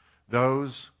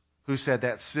 Those who said,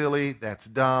 that's silly, that's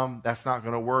dumb, that's not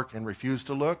going to work, and refused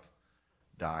to look,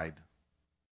 died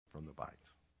from the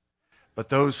bites. But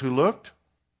those who looked,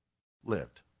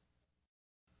 lived.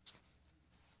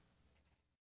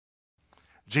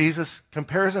 Jesus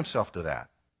compares himself to that.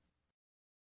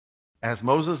 As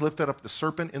Moses lifted up the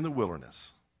serpent in the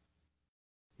wilderness,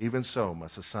 even so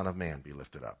must the Son of Man be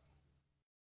lifted up,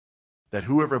 that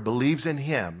whoever believes in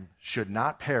him should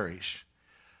not perish,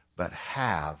 but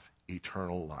have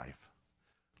eternal life.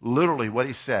 Literally what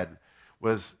he said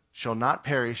was, shall not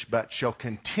perish, but shall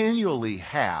continually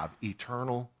have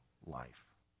eternal life.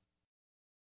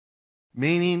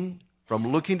 Meaning, from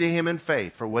looking to him in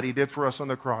faith for what he did for us on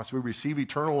the cross, we receive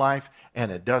eternal life, and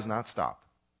it does not stop.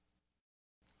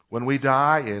 When we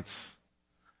die, it's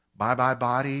bye-bye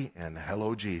body and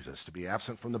hello Jesus. To be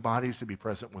absent from the body is to be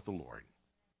present with the Lord.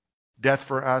 Death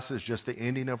for us is just the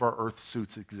ending of our earth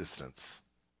suit's existence.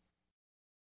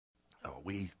 Oh,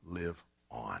 we live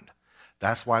on.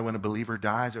 That's why when a believer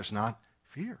dies, there's not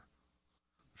fear.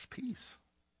 There's peace.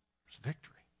 There's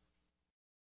victory.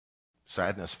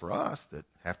 Sadness for us that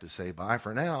have to say bye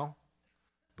for now,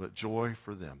 but joy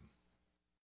for them.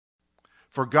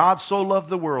 For God so loved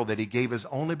the world that he gave his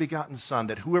only begotten Son,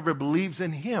 that whoever believes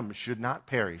in him should not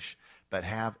perish, but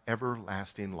have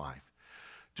everlasting life.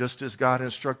 Just as God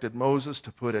instructed Moses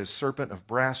to put a serpent of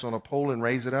brass on a pole and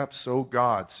raise it up, so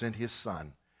God sent his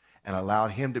Son and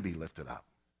allowed him to be lifted up,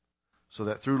 so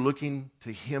that through looking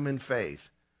to him in faith,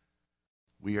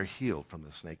 we are healed from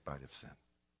the snake bite of sin.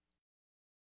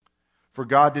 For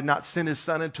God did not send his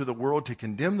Son into the world to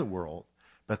condemn the world,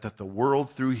 but that the world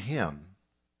through him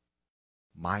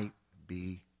might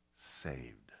be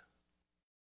saved.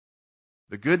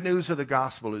 The good news of the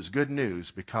gospel is good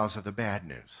news because of the bad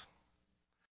news.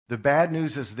 The bad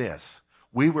news is this: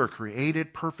 we were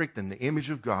created perfect in the image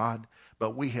of God,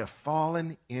 but we have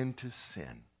fallen into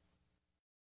sin.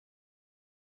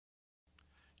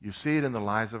 You see it in the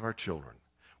lives of our children.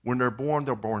 When they're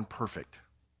born perfect.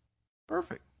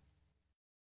 Perfect.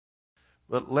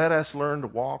 But let us learn to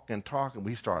walk and talk, and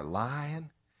we start lying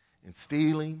and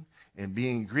stealing and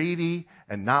being greedy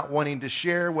and not wanting to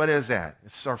share. What is that?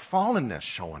 It's our fallenness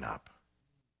showing up.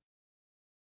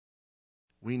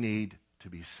 We need to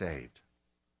be saved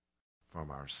from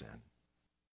our sin.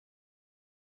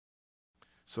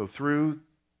 So through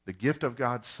the gift of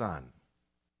God's Son,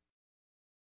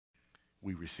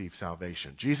 we receive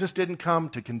salvation. Jesus didn't come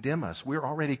to condemn us. We're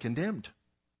already condemned.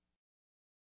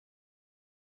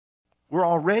 We're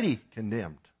already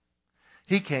condemned.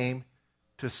 He came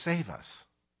to save us.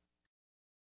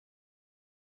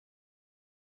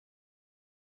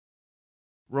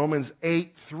 Romans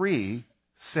 8:3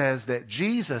 says that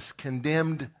Jesus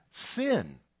condemned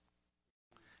sin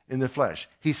in the flesh.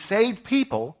 He saved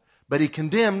people, but he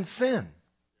condemned sin.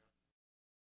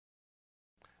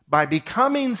 By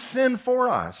becoming sin for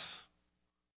us,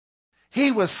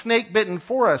 he was snake bitten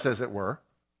for us, as it were.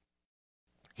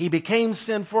 He became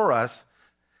sin for us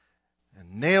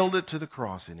and nailed it to the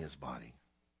cross in his body,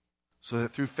 so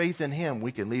that through faith in him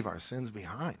we can leave our sins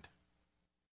behind.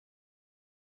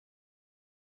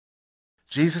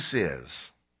 Jesus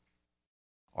is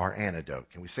our antidote.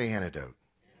 Can we say antidote?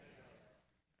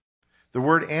 The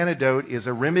word antidote is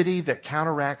a remedy that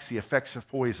counteracts the effects of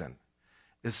poison.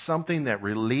 It's something that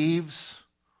relieves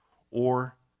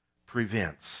or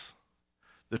prevents.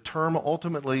 The term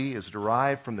ultimately is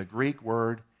derived from the Greek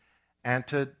word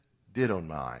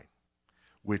antididomai,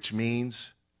 which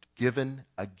means given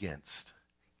against.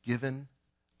 Given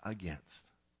against.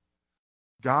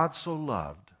 God so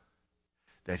loved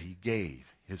that he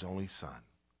gave his only Son,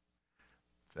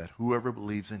 that whoever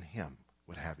believes in him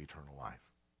would have eternal life.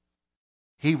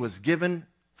 He was given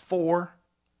for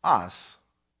us,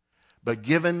 but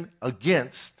given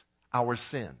against our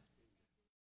sin.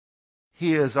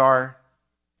 He is our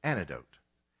antidote.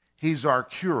 He's our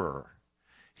cure.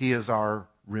 He is our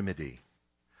remedy.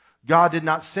 God did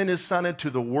not send his Son into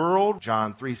the world,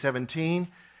 John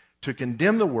 3:17, to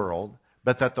condemn the world,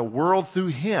 but that the world through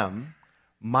him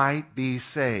might be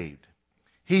saved.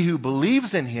 He who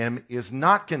believes in him is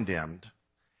not condemned,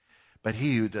 but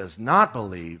he who does not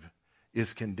believe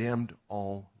is condemned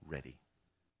already.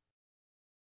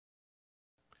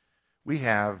 We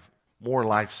have more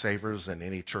lifesavers than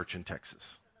any church in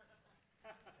Texas.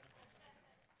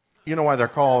 You know why they're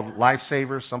called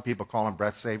lifesavers? Some people call them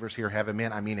breath savers. Here, have a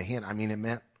mint. I mean a hint. I mean a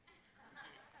mint.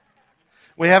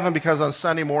 We have them because on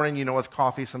Sunday morning, you know, with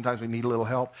coffee, sometimes we need a little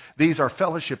help. These are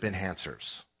fellowship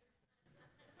enhancers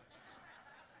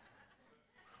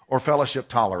or fellowship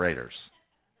tolerators.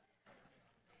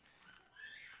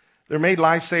 They're made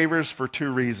lifesavers for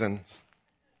two reasons.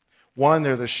 One,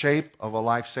 they're the shape of a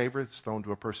lifesaver that's thrown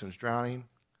to a person who's drowning.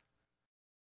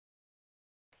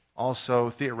 Also,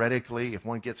 theoretically, if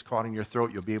one gets caught in your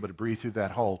throat, you'll be able to breathe through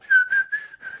that hole.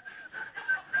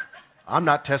 I'm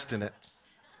not testing it.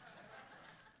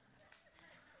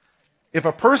 If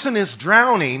a person is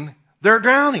drowning, they're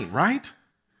drowning, right?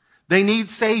 They need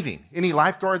saving. Any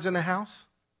lifeguards in the house?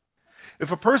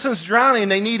 If a person's drowning,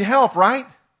 they need help, right?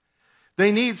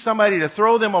 They need somebody to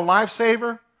throw them a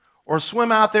lifesaver or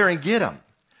swim out there and get them.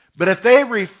 But if they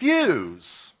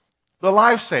refuse the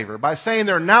lifesaver by saying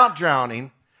they're not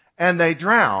drowning and they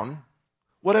drown,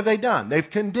 what have they done? They've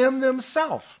condemned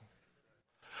themselves.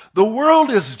 The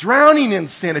world is drowning in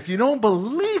sin. If you don't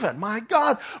believe it, my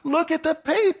God, look at the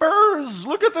papers.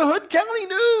 Look at the Hood County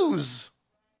News.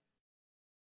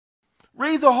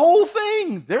 Read the whole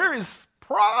thing. There is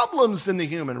problems in the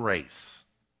human race.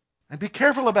 And be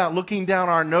careful about looking down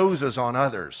our noses on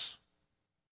others.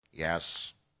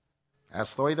 Yes,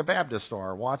 that's the way the Baptists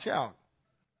are. Watch out.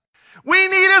 We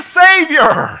need a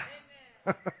Savior.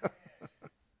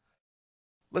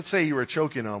 Let's say you were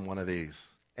choking on one of these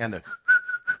and the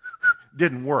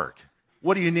didn't work.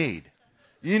 What do you need?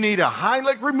 You need a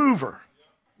Heimlich remover,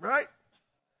 right?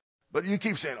 But you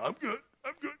keep saying, I'm good,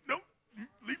 I'm good. No,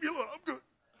 leave me alone, I'm good.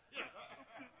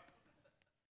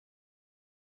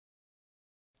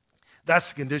 That's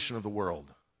the condition of the world.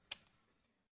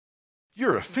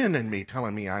 You're offending me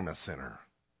telling me I'm a sinner.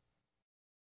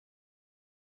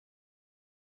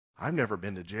 I've never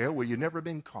been to jail. Well, you've never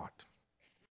been caught.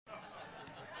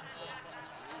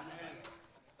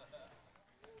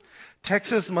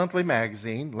 Texas Monthly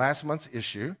Magazine, last month's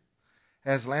issue,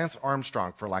 has Lance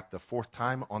Armstrong for like the fourth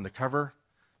time on the cover.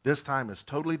 This time is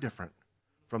totally different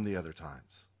from the other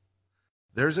times.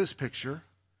 There's his picture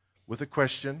with a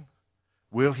question,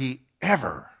 will he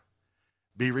ever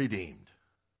be redeemed?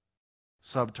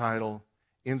 Subtitle,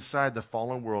 Inside the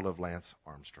Fallen World of Lance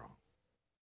Armstrong.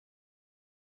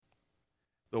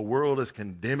 The world is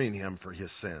condemning him for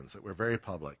his sins that were very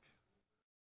public.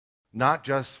 Not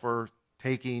just for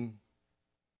taking,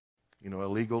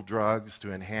 illegal drugs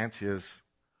to enhance his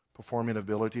performing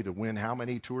ability to win how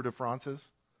many Tour de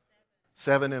France's?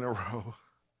 7 in a row.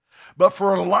 But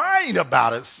for lying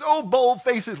about it, so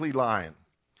bold-facedly lying.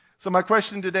 So my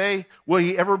question today, will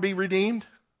he ever be redeemed?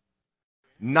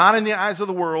 Not in the eyes of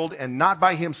the world and not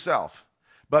by himself,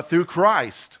 but through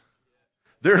Christ.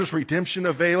 There's redemption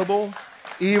available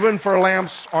even for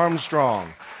Lance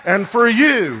Armstrong and for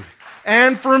you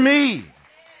and for me.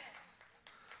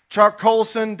 Chuck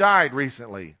Colson died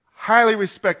recently. Highly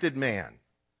respected man.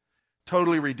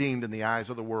 Totally redeemed in the eyes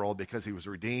of the world because he was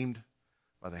redeemed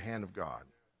by the hand of God.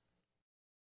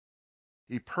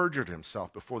 He perjured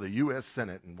himself before the U.S.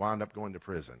 Senate and wound up going to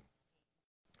prison.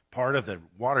 Part of the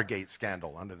Watergate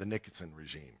scandal under the Nixon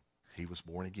regime. He was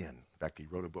born again. In fact, he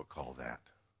wrote a book called that.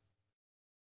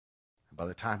 By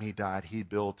the time he died, he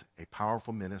built a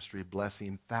powerful ministry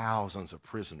blessing thousands of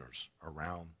prisoners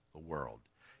around the world.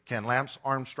 Can Lance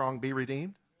Armstrong be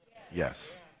redeemed?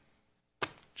 Yes.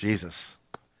 Jesus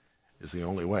is the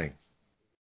only way.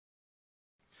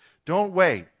 Don't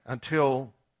wait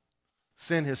until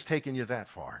sin has taken you that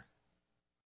far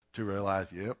to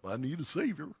realize, yep, I need a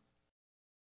Savior.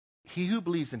 He who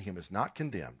believes in him is not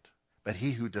condemned, but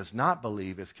he who does not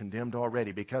believe is condemned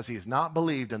already because he has not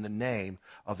believed in the name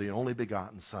of the only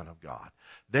begotten Son of God.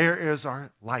 There is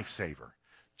our lifesaver.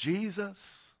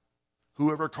 Jesus,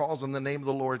 whoever calls on the name of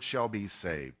the Lord shall be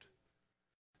saved.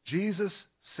 Jesus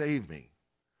saved me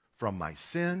from my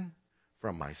sin,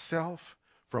 from myself,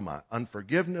 from my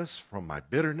unforgiveness, from my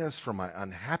bitterness, from my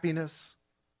unhappiness,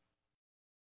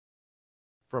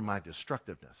 from my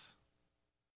destructiveness.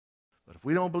 But if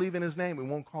we don't believe in his name, we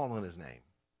won't call on his name.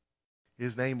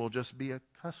 His name will just be a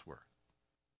cuss word.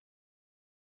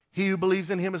 He who believes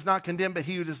in him is not condemned, but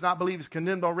he who does not believe is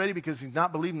condemned already because he's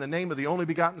not believed in the name of the only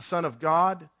begotten Son of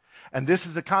God. And this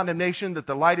is a condemnation that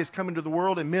the light is come into the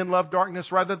world, and men love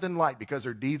darkness rather than light because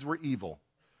their deeds were evil.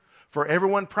 For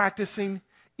everyone practicing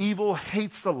evil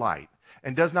hates the light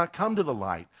and does not come to the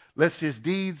light, lest his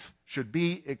deeds should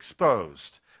be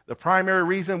exposed. The primary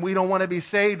reason we don't want to be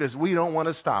saved is we don't want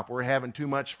to stop. We're having too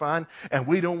much fun, and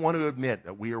we don't want to admit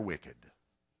that we are wicked.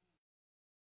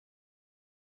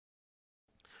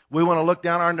 We want to look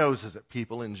down our noses at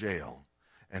people in jail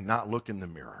and not look in the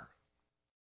mirror,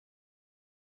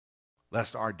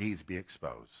 lest our deeds be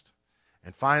exposed.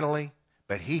 And finally,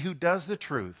 but he who does the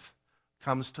truth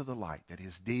comes to the light, that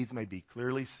his deeds may be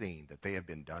clearly seen, that they have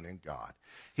been done in God.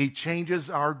 He changes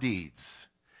our deeds.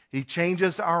 He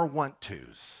changes our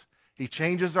want-tos. He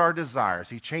changes our desires.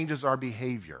 He changes our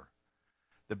behavior.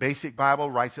 The Basic Bible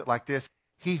writes it like this: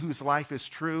 he whose life is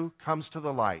true comes to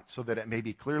the light so that it may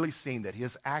be clearly seen that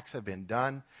his acts have been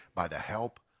done by the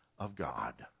help of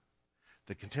God.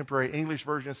 The Contemporary English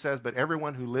Version says, but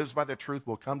everyone who lives by the truth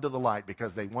will come to the light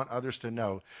because they want others to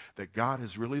know that God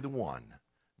is really the one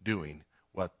doing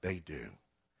what they do.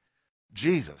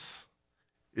 Jesus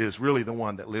is really the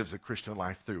one that lives the Christian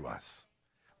life through us.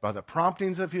 By the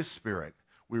promptings of his Spirit,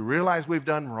 we realize we've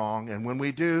done wrong, and when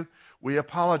we do, we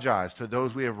apologize to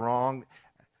those we have wronged,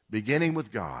 beginning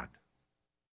with God.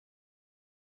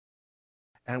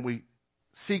 And we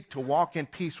seek to walk in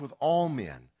peace with all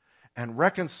men and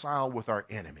reconcile with our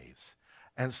enemies.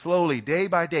 And slowly, day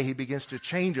by day, he begins to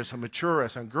change us and mature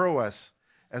us and grow us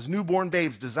as newborn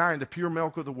babes desiring the pure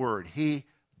milk of the word. He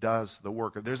does the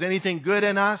work. If there's anything good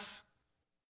in us,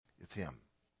 it's him.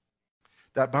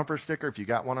 That bumper sticker, if you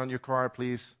got one on your car,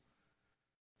 please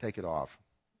take it off.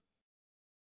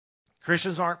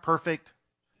 Christians aren't perfect.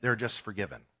 They're just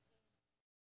forgiven.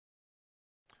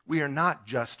 We are not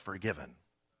just forgiven.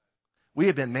 We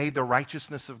have been made the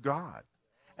righteousness of God.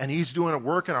 And he's doing a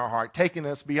work in our heart, taking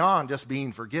us beyond just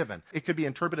being forgiven. It could be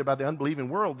interpreted by the unbelieving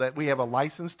world that we have a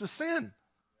license to sin.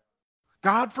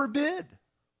 God forbid.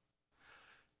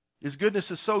 His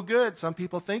goodness is so good, some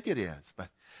people think it is. But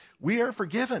we are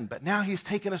forgiven. But now he's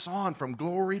taken us on from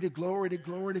glory to glory to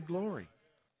glory to glory.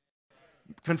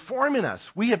 Conforming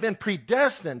us. We have been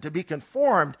predestined to be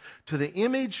conformed to the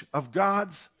image of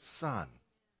God's Son.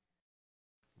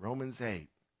 Romans 8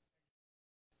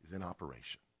 is in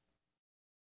operation.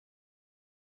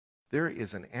 There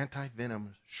is an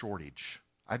anti-venom shortage.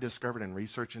 I discovered in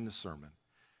researching the sermon.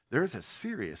 There is a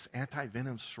serious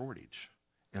anti-venom shortage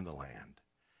in the land.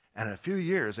 And in a few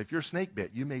years, if you're snake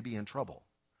bit, you may be in trouble.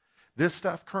 This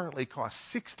stuff currently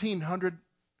costs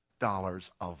 $1,600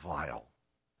 a vial.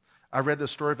 I read the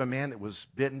story of a man that was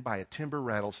bitten by a timber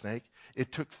rattlesnake.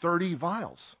 It took 30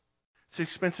 vials. It's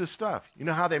expensive stuff. You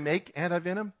know how they make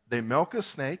anti-venom? They milk a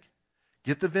snake,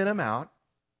 get the venom out,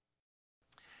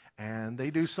 and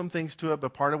they do some things to it,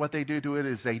 but part of what they do to it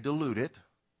is they dilute it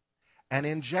and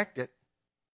inject it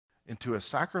into a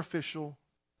sacrificial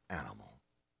animal.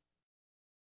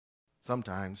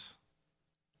 Sometimes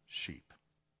sheep.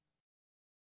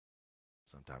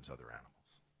 Sometimes other animals.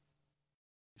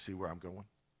 You see where I'm going?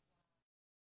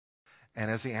 And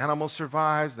as the animal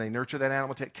survives, they nurture that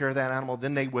animal, take care of that animal,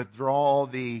 then they withdraw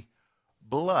the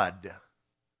blood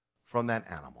from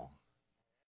that animal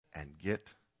and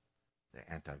get the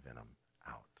anti-venom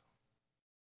out.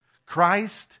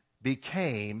 Christ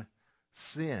became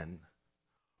sin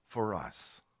for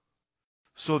us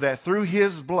so that through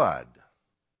his blood,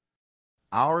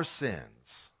 our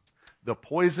sins, the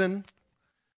poison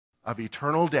of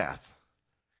eternal death,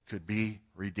 could be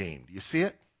redeemed. You see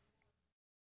it?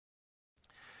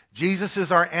 Jesus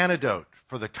is our antidote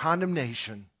for the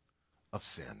condemnation of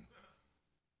sin.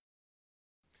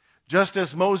 Just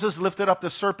as Moses lifted up the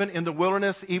serpent in the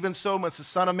wilderness, even so must the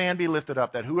Son of Man be lifted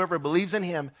up, that whoever believes in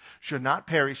him should not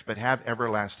perish but have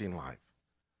everlasting life.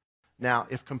 Now,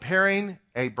 if comparing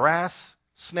a brass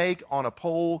snake on a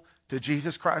pole to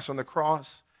Jesus Christ on the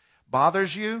cross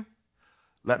bothers you,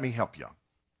 let me help you.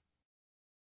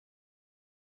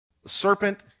 The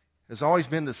serpent has always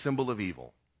been the symbol of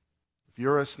evil. If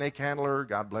you're a snake handler,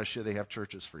 God bless you, they have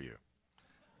churches for you.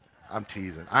 I'm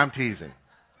teasing.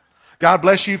 God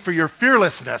bless you for your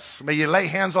fearlessness. May you lay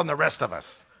hands on the rest of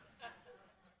us.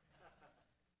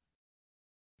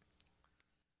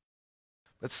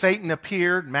 But Satan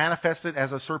appeared, manifested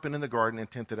as a serpent in the garden, and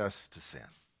tempted us to sin.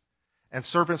 And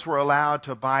serpents were allowed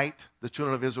to bite the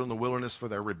children of Israel in the wilderness for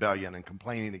their rebellion and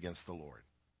complaining against the Lord.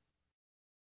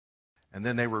 And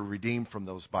then they were redeemed from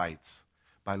those bites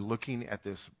by looking at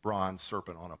this bronze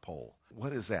serpent on a pole.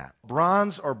 What is that?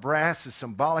 Bronze or brass is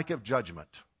symbolic of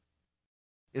judgment.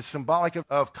 It's symbolic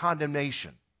of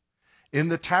condemnation. In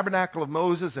the tabernacle of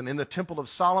Moses and in the temple of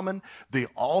Solomon, the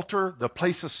altar, the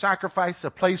place of sacrifice, the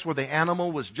place where the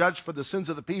animal was judged for the sins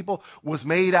of the people, was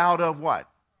made out of what?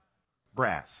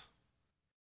 Brass.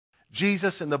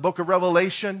 Jesus in the book of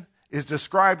Revelation is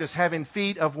described as having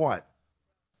feet of what?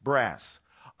 Brass.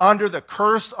 Under the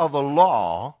curse of the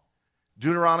law,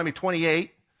 Deuteronomy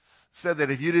 28 said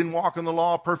that if you didn't walk in the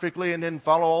law perfectly and didn't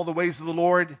follow all the ways of the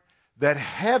Lord, that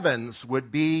heavens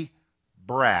would be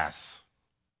brass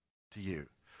to you.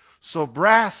 So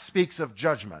brass speaks of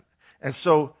judgment. And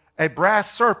so a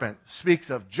brass serpent speaks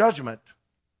of judgment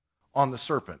on the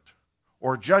serpent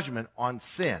or judgment on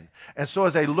sin. And so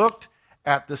as they looked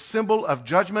at the symbol of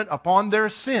judgment upon their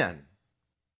sin,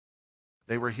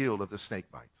 they were healed of the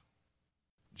snake bites.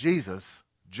 Jesus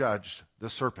judged the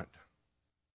serpent.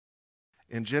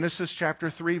 In Genesis chapter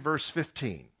 3, verse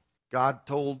 15, God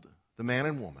told the man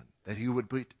and woman that he would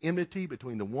put enmity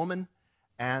between the woman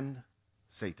and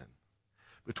Satan,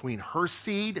 between her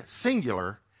seed,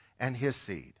 singular, and his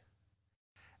seed.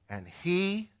 And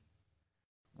he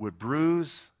would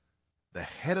bruise the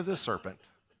head of the serpent,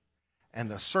 and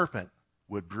the serpent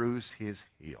would bruise his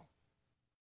heel.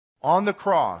 On the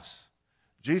cross,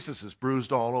 Jesus is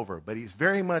bruised all over, but he's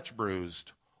very much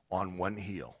bruised on one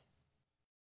heel.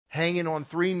 Hanging on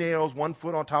 3 nails, 1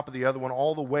 foot on top of the other one,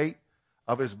 all the weight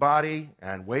of his body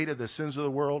and weight of the sins of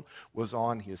the world was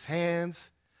on his hands,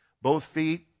 both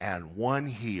feet, and 1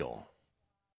 heel.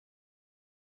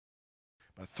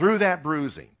 But through that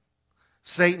bruising,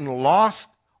 Satan lost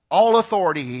all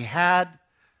authority he had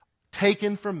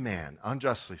taken from man,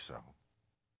 unjustly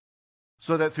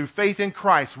so that through faith in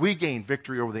Christ, we gain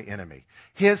victory over the enemy.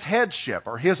 His headship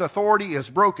or his authority is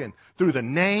broken through the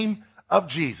name of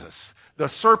Jesus. The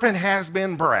serpent has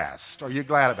been brassed. Are you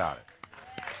glad about it?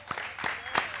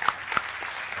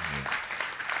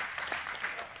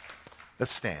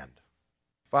 Let's stand.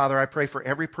 Father, I pray for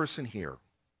every person here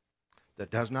that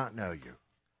does not know you.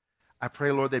 I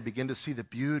pray, Lord, they begin to see the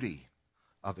beauty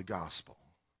of the gospel,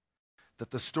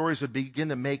 that the stories would begin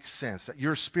to make sense, that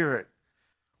your Spirit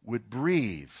would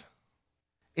breathe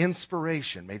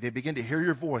inspiration. May they begin to hear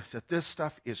your voice, that this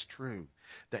stuff is true,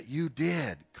 that you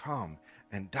did come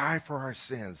and die for our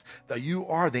sins, that you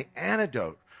are the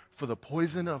antidote for the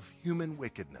poison of human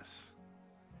wickedness.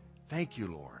 Thank you,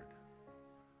 Lord,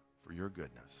 for your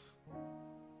goodness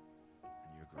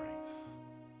and your grace.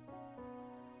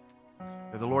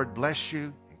 May the Lord bless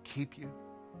you and keep you.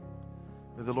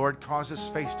 May the Lord cause his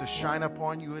face to shine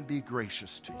upon you and be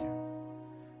gracious to you.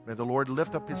 May the Lord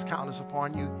lift up his countenance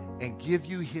upon you and give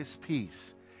you his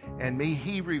peace. And may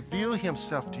he reveal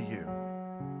himself to you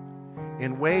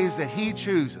in ways that he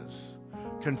chooses,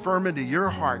 confirm into your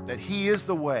heart that he is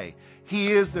the way,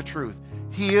 he is the truth,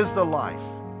 he is the life.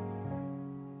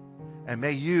 And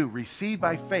may you receive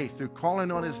by faith through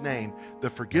calling on his name the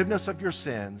forgiveness of your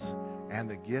sins and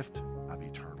the gift of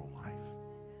eternal life.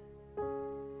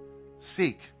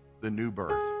 Seek the new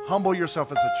birth. Humble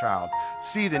yourself as a child.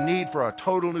 See the need for a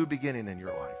total new beginning in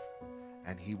your life,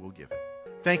 and he will give it.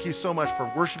 Thank you so much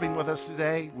for worshiping with us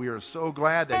today. We are so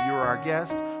glad that you are our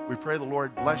guest. We pray the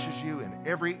Lord blesses you in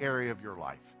every area of your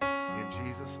life. In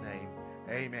Jesus' name,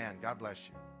 amen. God bless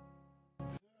you. There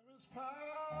is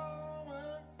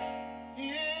power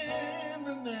in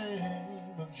the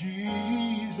name of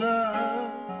Jesus.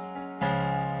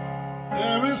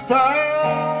 There is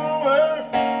power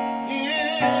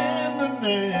in the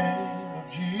name of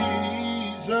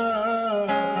Jesus.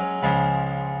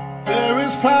 There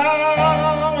is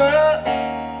power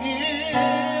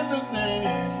in the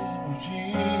name of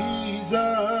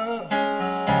Jesus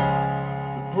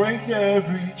to break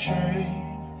every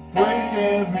chain, break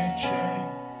every chain,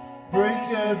 break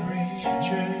every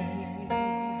chain,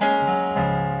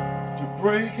 to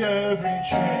break every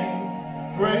chain,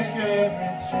 break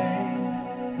every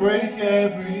chain, break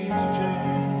every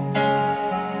chain.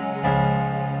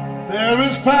 There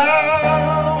is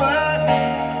power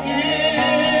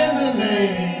in the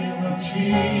name of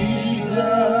Jesus.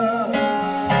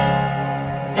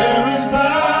 There is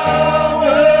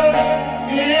power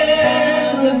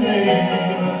in the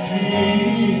name of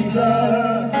Jesus.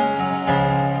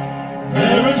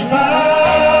 There is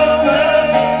power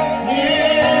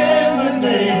in the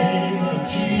name of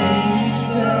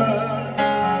Jesus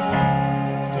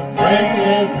to break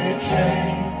every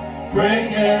chain,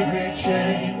 break every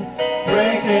chain.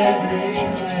 Break every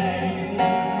chain,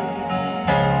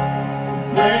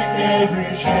 break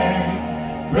every chain,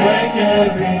 break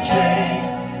every chain,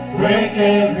 break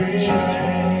every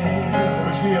chain. There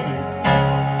is healing.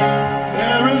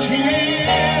 There is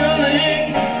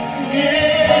healing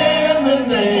in the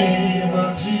name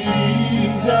of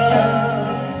Jesus.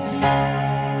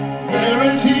 There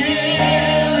is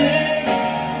healing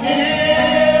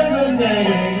in the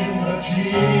name of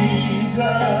Jesus.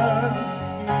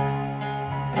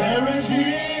 There is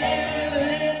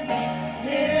healing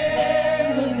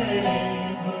in the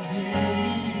name of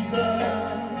Jesus.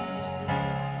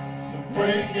 So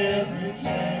break every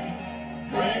chain,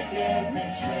 break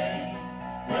every chain,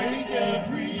 break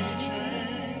every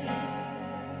chain.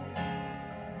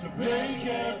 To break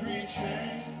every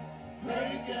chain,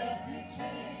 break every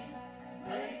chain,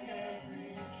 break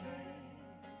every chain.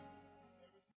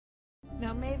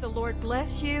 Now may the Lord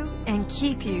bless you and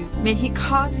keep you. May he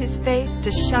cause his face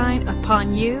to shine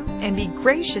upon you and be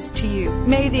gracious to you.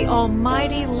 May the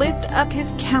Almighty lift up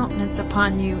his countenance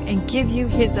upon you and give you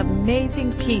his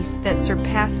amazing peace that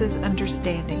surpasses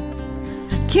understanding.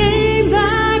 I came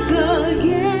back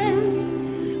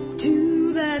again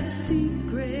to that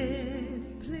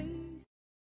secret place.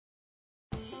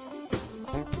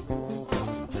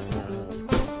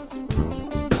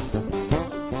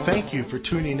 Thank you for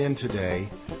tuning in today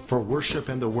for Worship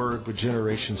and the Word with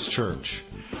Generations Church.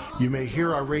 You may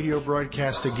hear our radio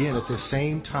broadcast again at the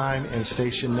same time and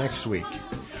station next week.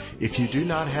 If you do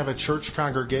not have a church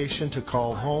congregation to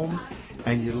call home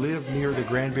and you live near the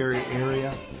Granbury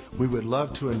area, we would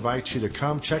love to invite you to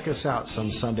come check us out some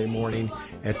Sunday morning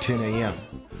at 10 a.m.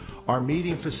 Our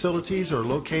meeting facilities are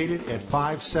located at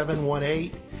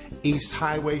 5718 East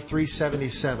Highway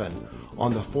 377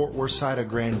 on the Fort Worth side of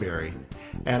Granbury.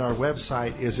 And our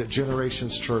website is at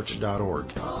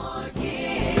generationschurch.org.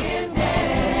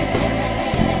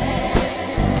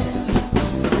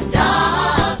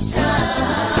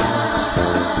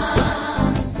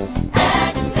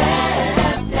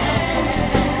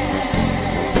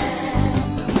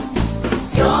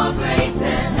 Your grace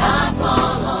and I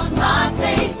fall on my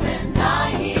face.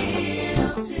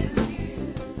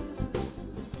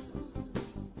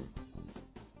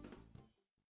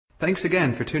 Thanks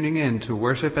again for tuning in to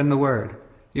Worship and the Word.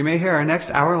 You may hear our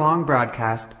next hour-long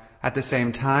broadcast at the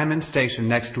same time and station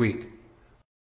next week.